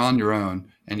 If you're on your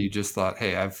own and you just thought,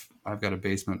 hey, I've got a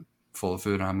basement full of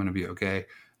food and I'm going to be okay,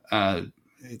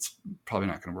 it's probably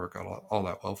not going to work all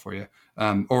that well for you.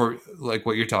 Or like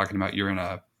what you're talking about, you're in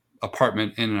a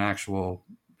apartment in an actual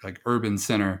like urban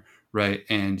center, right?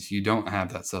 And you don't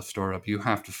have that stuff stored up. You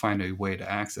have to find a way to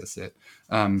access it.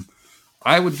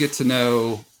 I would get to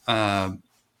know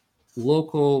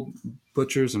local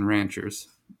butchers and ranchers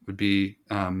would be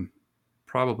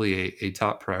probably a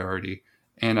top priority.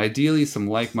 And ideally, some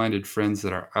like minded friends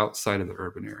that are outside of the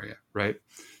urban area, right?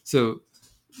 So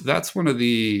that's one of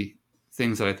the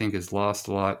things that I think is lost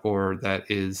a lot, or that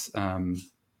is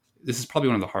this is probably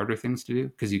one of the harder things to do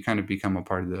because you kind of become a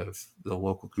part of the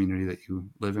local community that you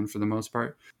live in for the most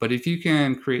part. But if you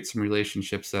can create some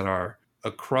relationships that are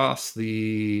across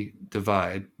the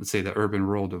divide, let's say the urban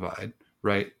rural divide,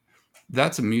 right?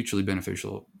 That's a mutually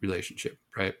beneficial relationship,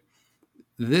 right?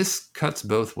 This cuts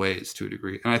both ways to a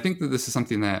degree. And I think that this is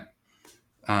something that,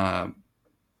 uh,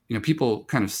 people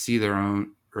kind of see their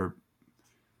own, or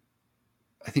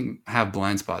I think have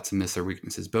blind spots and miss their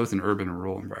weaknesses, both in urban and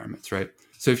rural environments, right?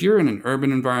 So if you're in an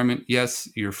urban environment, yes,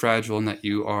 you're fragile in that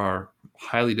you are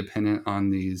highly dependent on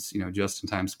these,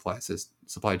 just-in-time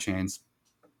supply chains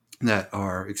that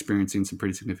are experiencing some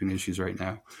pretty significant issues right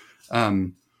now,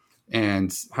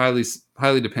 and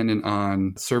highly dependent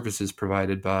on services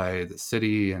provided by the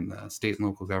city and the state and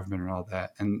local government and all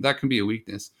that, and that can be a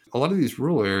weakness. A lot of these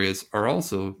rural areas are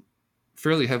also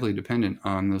fairly heavily dependent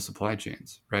on those supply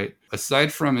chains, right?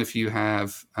 Aside from if you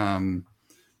have,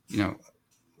 you know,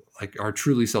 like are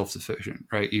truly self-sufficient,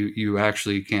 right? You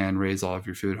actually can raise all of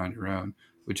your food on your own,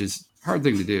 which is a hard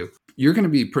thing to do. You're going to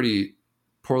be pretty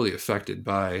poorly affected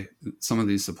by some of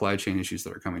these supply chain issues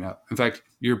that are coming up. In fact,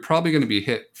 you're probably going to be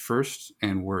hit first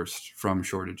and worst from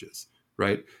shortages,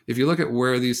 right? If you look at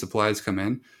where these supplies come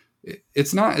in,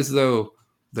 it's not as though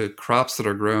the crops that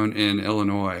are grown in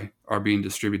Illinois are being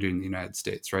distributed in the United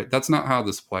States, right? That's not how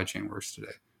the supply chain works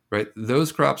today, right?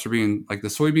 Those crops are being, like the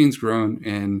soybeans grown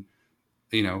in,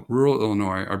 rural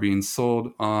Illinois, are being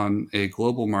sold on a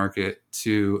global market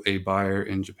to a buyer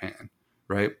in Japan,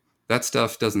 right? That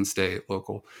stuff doesn't stay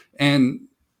local. And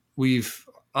we've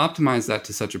optimized that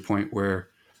to such a point where,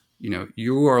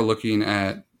 you are looking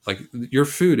at, like, your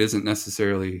food isn't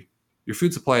necessarily, your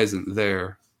food supply isn't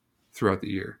there throughout the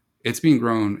year. It's being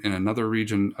grown in another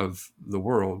region of the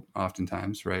world,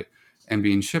 oftentimes, right? And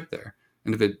being shipped there.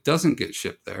 And if it doesn't get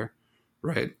shipped there,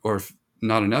 right, or if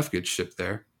not enough gets shipped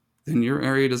there, then your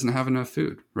area doesn't have enough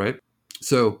food, right?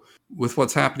 So with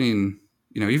what's happening,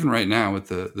 even right now with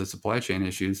the supply chain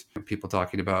issues, people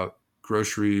talking about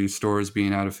grocery stores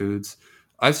being out of foods.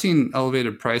 I've seen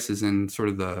elevated prices in sort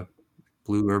of the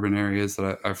blue urban areas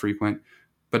that I frequent,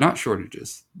 but not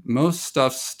shortages. Most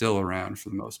stuff's still around for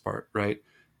the most part, right?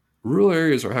 Rural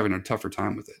areas are having a tougher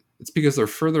time with it. It's because they're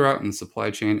further out in the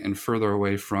supply chain and further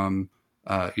away from,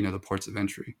 the ports of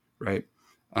entry, right?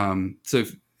 So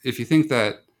if you think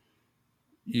that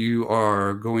you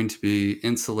are going to be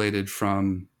insulated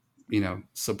from,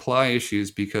 supply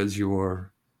issues because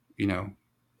you're,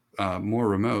 more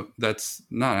remote, that's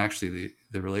not actually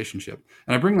the relationship.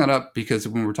 And I bring that up because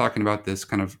when we're talking about this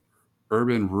kind of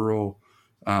urban rural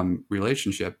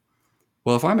relationship,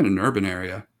 well, if I'm in an urban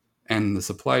area and the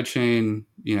supply chain,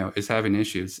 is having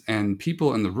issues and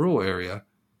people in the rural area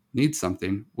need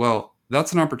something, well,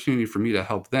 that's an opportunity for me to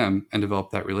help them and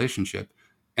develop that relationship.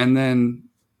 And then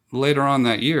later on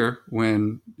that year,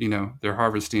 when, they're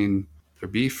harvesting their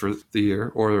beef for the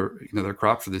year, or, their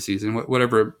crop for the season,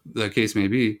 whatever the case may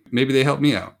be, maybe they help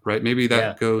me out, right? Maybe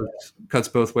Yeah. that cuts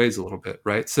both ways a little bit,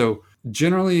 right? So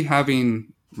generally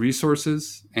having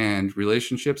resources and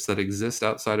relationships that exist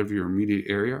outside of your immediate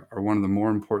area are one of the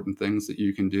more important things that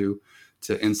you can do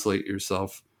to insulate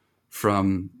yourself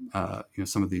from,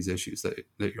 some of these issues that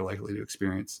you're likely to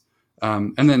experience.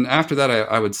 And then after that,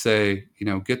 I would say,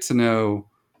 get to know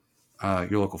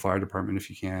your local fire department if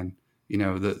you can.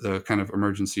 The kind of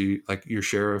emergency, like your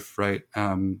sheriff, right?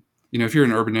 If you're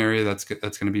in an urban area, that's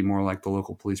going to be more like the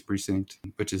local police precinct,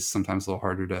 which is sometimes a little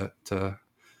harder to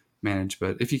manage.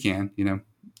 But if you can,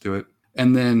 do it.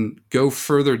 And then go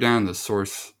further down the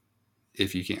source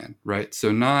if you can, right?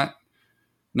 So not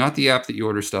the app that you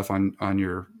order stuff on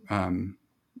your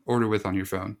order with on your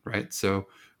phone, right? So,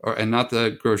 and not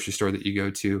the grocery store that you go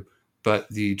to, but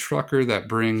the trucker that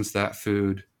brings that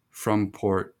food from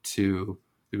port to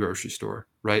the grocery store,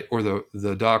 right? Or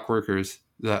the dock workers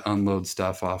that unload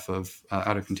stuff off of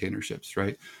out of container ships,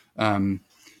 right? You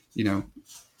know,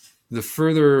 the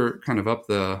further kind of up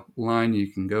the line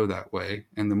you can go that way,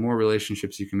 and the more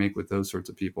relationships you can make with those sorts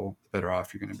of people, the better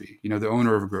off you're going to be. The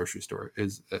owner of a grocery store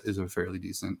is a fairly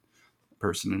decent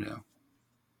person to know.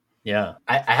 Yeah,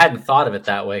 I hadn't thought of it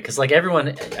that way because, like, everyone,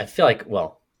 I feel like,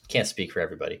 well, can't speak for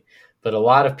everybody, but a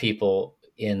lot of people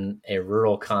in a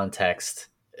rural context,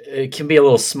 it can be a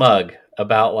little smug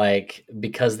about, like,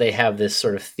 because they have this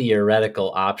sort of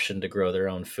theoretical option to grow their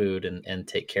own food and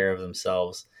take care of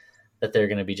themselves, that they're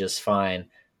going to be just fine.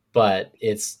 But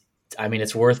it's I mean,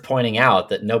 it's worth pointing out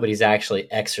that nobody's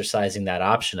actually exercising that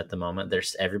option at the moment.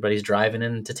 Everybody's driving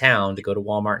into town to go to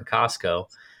Walmart and Costco.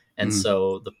 And Mm.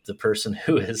 so the person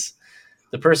who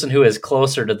is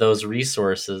closer to those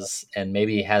resources and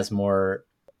maybe has more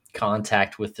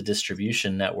contact with the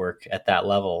distribution network at that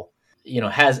level,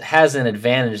 has an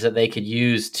advantage that they could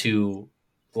use to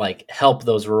like help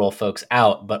those rural folks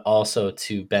out, but also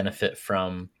to benefit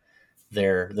from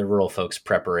the rural folks'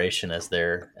 preparation as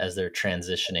they're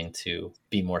transitioning to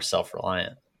be more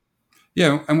self-reliant.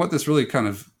 Yeah, and what this really kind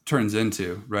of turns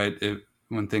into, right,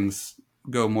 when things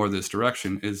go more this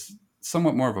direction, is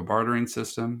somewhat more of a bartering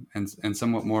system, and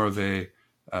somewhat more of a,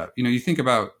 you think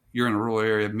about, you're in a rural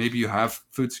area, maybe you have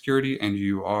food security, and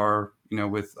you are,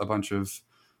 with a bunch of,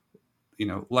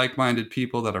 like-minded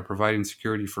people that are providing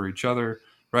security for each other,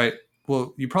 right?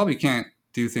 Well, you probably can't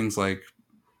do things like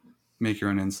make your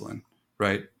own insulin,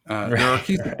 right? There are Right,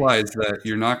 key right, supplies that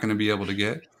you're not going to be able to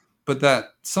get, but that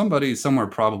somebody somewhere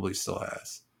probably still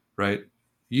has, right?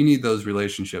 You need those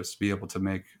relationships to be able to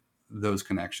make those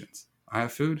connections. I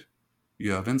have food,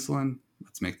 you have insulin,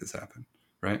 let's make this happen,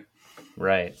 right?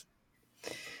 right.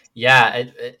 Yeah,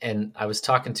 and I was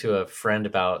talking to a friend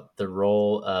about the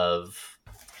role of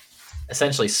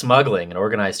essentially smuggling and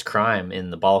organized crime in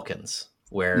the Balkans,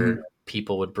 Mm-hmm. where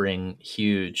people would bring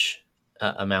huge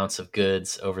amounts of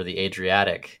goods over the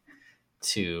Adriatic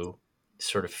to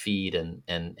sort of feed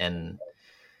and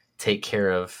take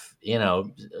care of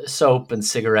soap and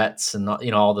cigarettes and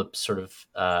all the sort of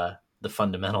the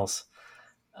fundamentals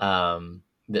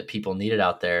that people needed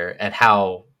out there, and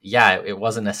how it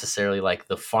wasn't necessarily like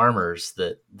the farmers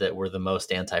that were the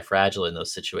most anti-fragile in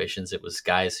those situations. It was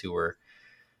guys who were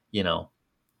you know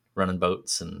running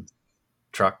boats and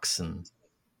trucks and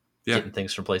Yeah. getting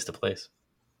things from place to place.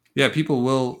 Yeah, people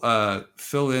will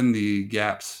fill in the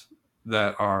gaps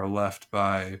that are left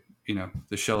by,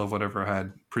 the shell of whatever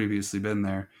had previously been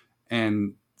there,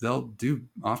 and they'll do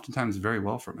oftentimes very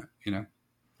well from it.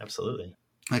 Absolutely.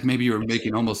 Like maybe you were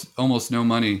making almost no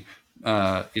money,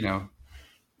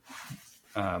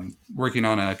 working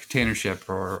on a container ship,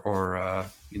 or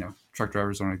truck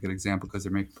drivers aren't a good example because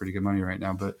they're making pretty good money right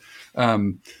now, but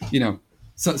you know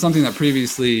something that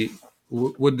previously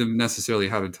wouldn't have necessarily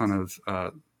had a ton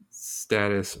of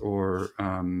status or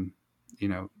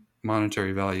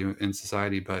monetary value in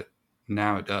society, but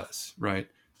now it does, right?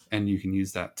 And you can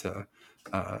use that to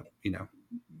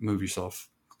move yourself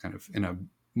kind of in a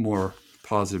more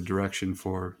positive direction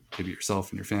for maybe yourself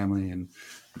and your family and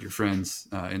your friends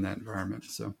in that environment.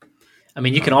 So, I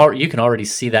mean, um, you can already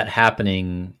see that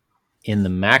happening in the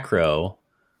macro,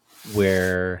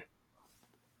 where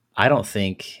I don't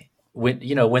think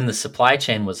when the supply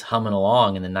chain was humming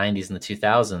along in the 90s and the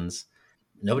 2000s,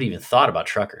 nobody even thought about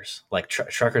truckers. Like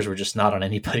truckers were just not on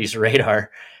anybody's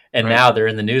radar. And right. now they're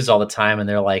in the news all the time, and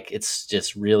they're like, it's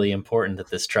just really important that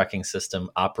this trucking system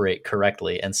operate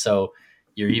correctly. And so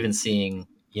you're even seeing,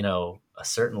 a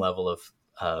certain level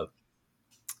of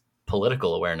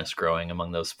political awareness growing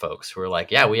among those folks who are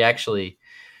like, yeah, we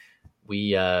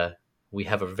we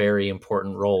have a very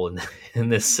important role in in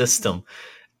this system,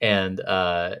 and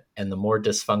the more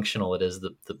dysfunctional it is,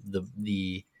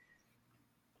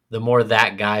 the more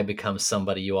that guy becomes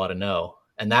somebody you ought to know.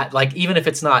 And that, like, even if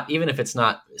it's not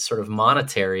sort of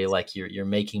monetary, like you're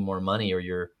making more money, or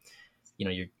you're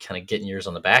kind of getting yours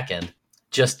on the back end,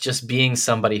 just being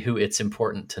somebody who it's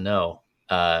important to know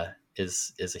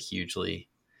is a hugely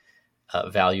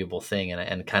valuable thing,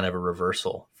 and kind of a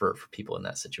reversal for people in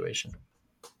that situation.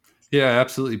 Yeah,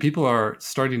 absolutely. People are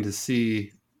starting to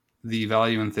see the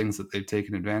value in things that they've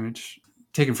taken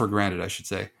for granted, I should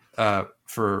say,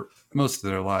 for most of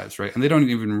their lives, right? And they don't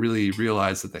even really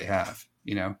realize that they have.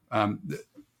 You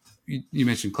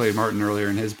mentioned Clay Martin earlier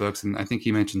in his books, and I think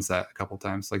he mentions that a couple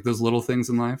times, like those little things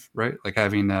in life, right? Like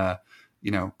having,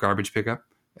 garbage pickup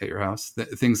at your house,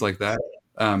 things like that.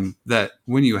 That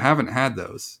when you haven't had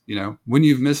those, when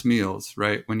you've missed meals,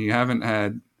 right? When you haven't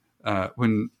had,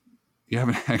 when you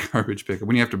haven't had garbage pickup,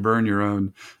 when you have to burn your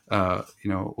own,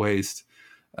 waste,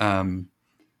 and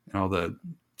all the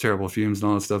terrible fumes and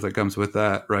all the stuff that comes with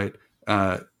that, right?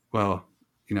 Well,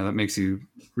 that makes you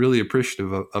really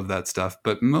appreciative of that stuff.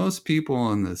 But most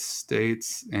people in the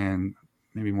States, and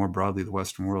maybe more broadly the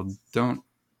Western world, don't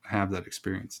have that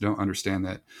experience, don't understand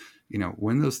that,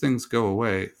 when those things go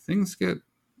away, things get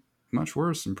much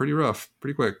worse and pretty rough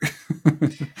pretty quick.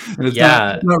 And it's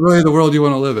Yeah, not really the world you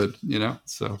want to live in.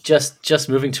 So just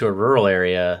moving to a rural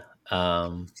area,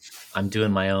 I'm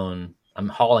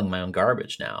hauling my own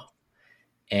garbage now,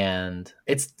 and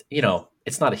it's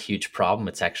not a huge problem.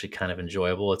 It's actually kind of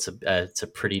enjoyable. It's a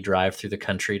pretty drive through the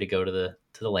country to go to the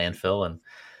landfill,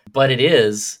 but it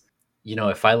is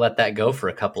if I let that go for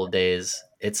a couple of days,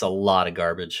 it's a lot of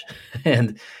garbage.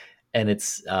 and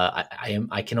it's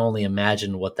I can only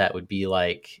imagine what that would be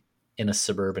like in a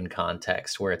suburban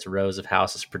context where it's rows of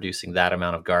houses producing that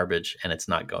amount of garbage and it's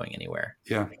not going anywhere.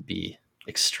 Yeah. It'd be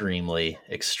extremely,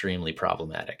 extremely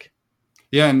problematic.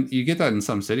 Yeah, and you get that in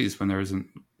some cities when there isn't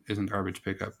garbage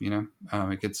pickup.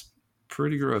 It gets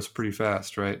pretty gross pretty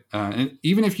fast, right? And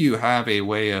even if you have a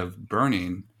way of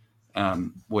burning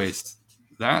waste,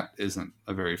 that isn't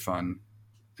a very fun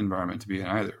environment to be in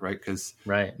either, right? Because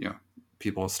Right.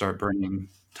 people start burning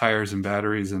tires and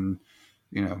batteries and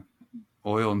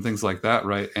oil and things like that,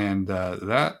 right? And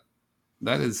that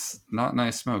is not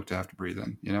nice smoke to have to breathe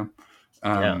in. Yeah.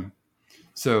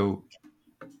 So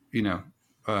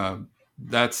uh,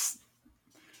 that's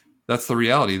the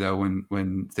reality though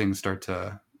when things start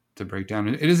to break down.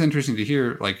 It is interesting to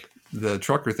hear like the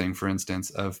trucker thing, for instance,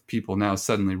 of people now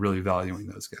suddenly really valuing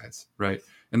those guys, right?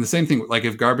 And the same thing, like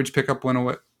if garbage pickup went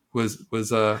away, was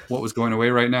what was going away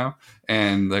right now,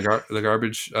 and the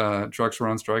garbage trucks were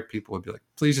on strike, people would be like,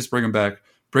 please just bring them back.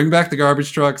 Bring back the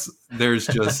garbage trucks. There's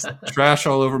just trash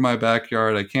all over my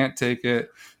backyard. I can't take it.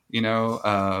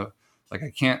 Like I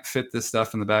can't fit this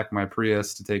stuff in the back of my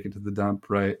Prius to take it to the dump,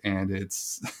 right? And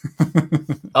it's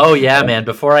Oh yeah, man.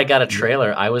 Before I got a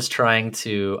trailer, I was trying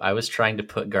to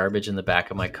put garbage in the back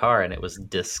of my car, and it was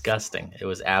disgusting. It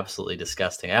was absolutely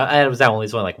disgusting. I was only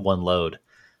like one load,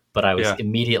 but I was yeah,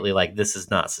 immediately like, this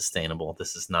is not sustainable.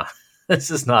 This is not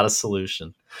this is not a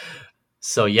solution.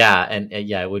 So yeah, and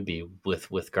yeah, it would be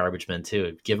with garbage men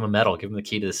too. Give them a medal, give them the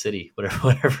key to the city,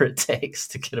 whatever it takes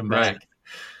to get them right. back.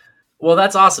 Well,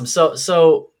 that's awesome.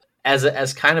 So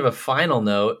as kind of a final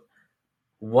note,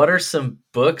 what are some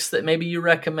books that maybe you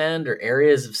recommend or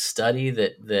areas of study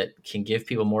that can give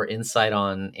people more insight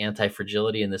on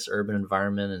anti-fragility in this urban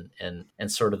environment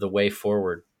and sort of the way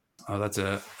forward? Oh, that's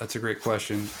a great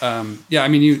question. Yeah, I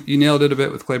mean, you nailed it a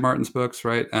bit with Clay Martin's books,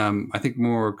 right? I think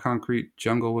more Concrete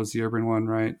Jungle was the urban one,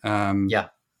 right? Yeah.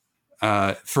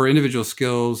 For individual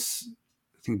skills,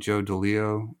 I think Joe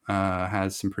DeLeo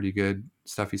has some pretty good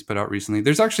stuff he's put out recently.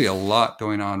 There's actually a lot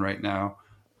going on right now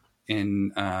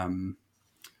in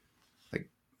like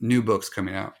new books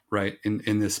coming out, right,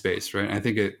 in this space, right? And I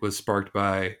think it was sparked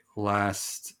by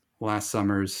last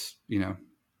summer's,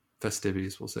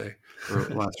 festivities, we'll say, or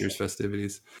last year's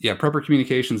festivities. Yeah, Prepper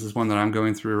Communications is one that I'm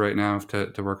going through right now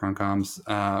to work on comms.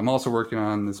 I'm also working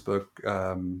on this book,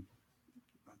 let's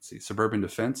see, Suburban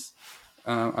Defense.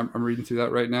 I'm reading through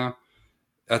that right now.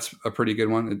 That's a pretty good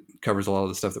one. It covers a lot of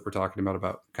the stuff that we're talking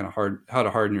about kind of how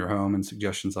to harden your home and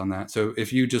suggestions on that. So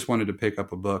if you just wanted to pick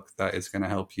up a book that is going to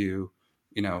help you,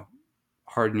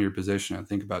 harden your position and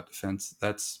think about defense,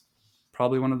 that's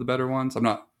probably one of the better ones. I'm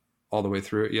not all the way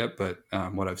through it yet, but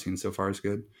what I've seen so far is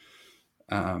good.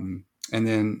 And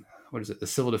then what is it? The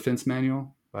Civil Defense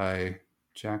Manual by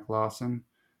Jack Lawson.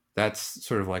 That's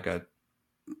sort of like a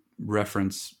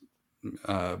reference,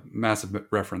 massive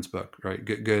reference book, right?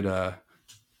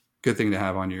 Good thing to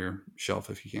have on your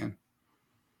shelf if you can.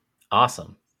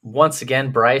 Awesome. Once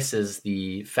again, Bryce is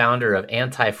the founder of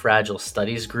Anti-Fragile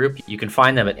Studies Group. You can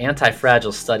find them at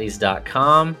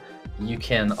antifragilestudies.com. You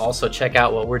can also check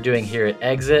out what we're doing here at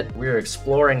Exit. We're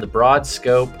exploring the broad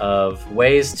scope of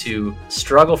ways to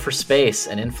struggle for space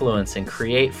and influence and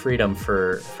create freedom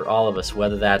for all of us,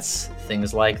 whether that's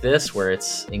things like this, where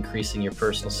it's increasing your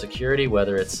personal security,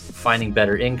 whether it's finding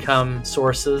better income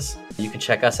sources. You can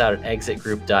check us out at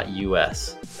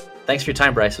exitgroup.us. Thanks for your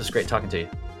time, Bryce. It was great talking to you.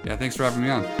 Yeah, thanks for having me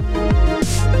on.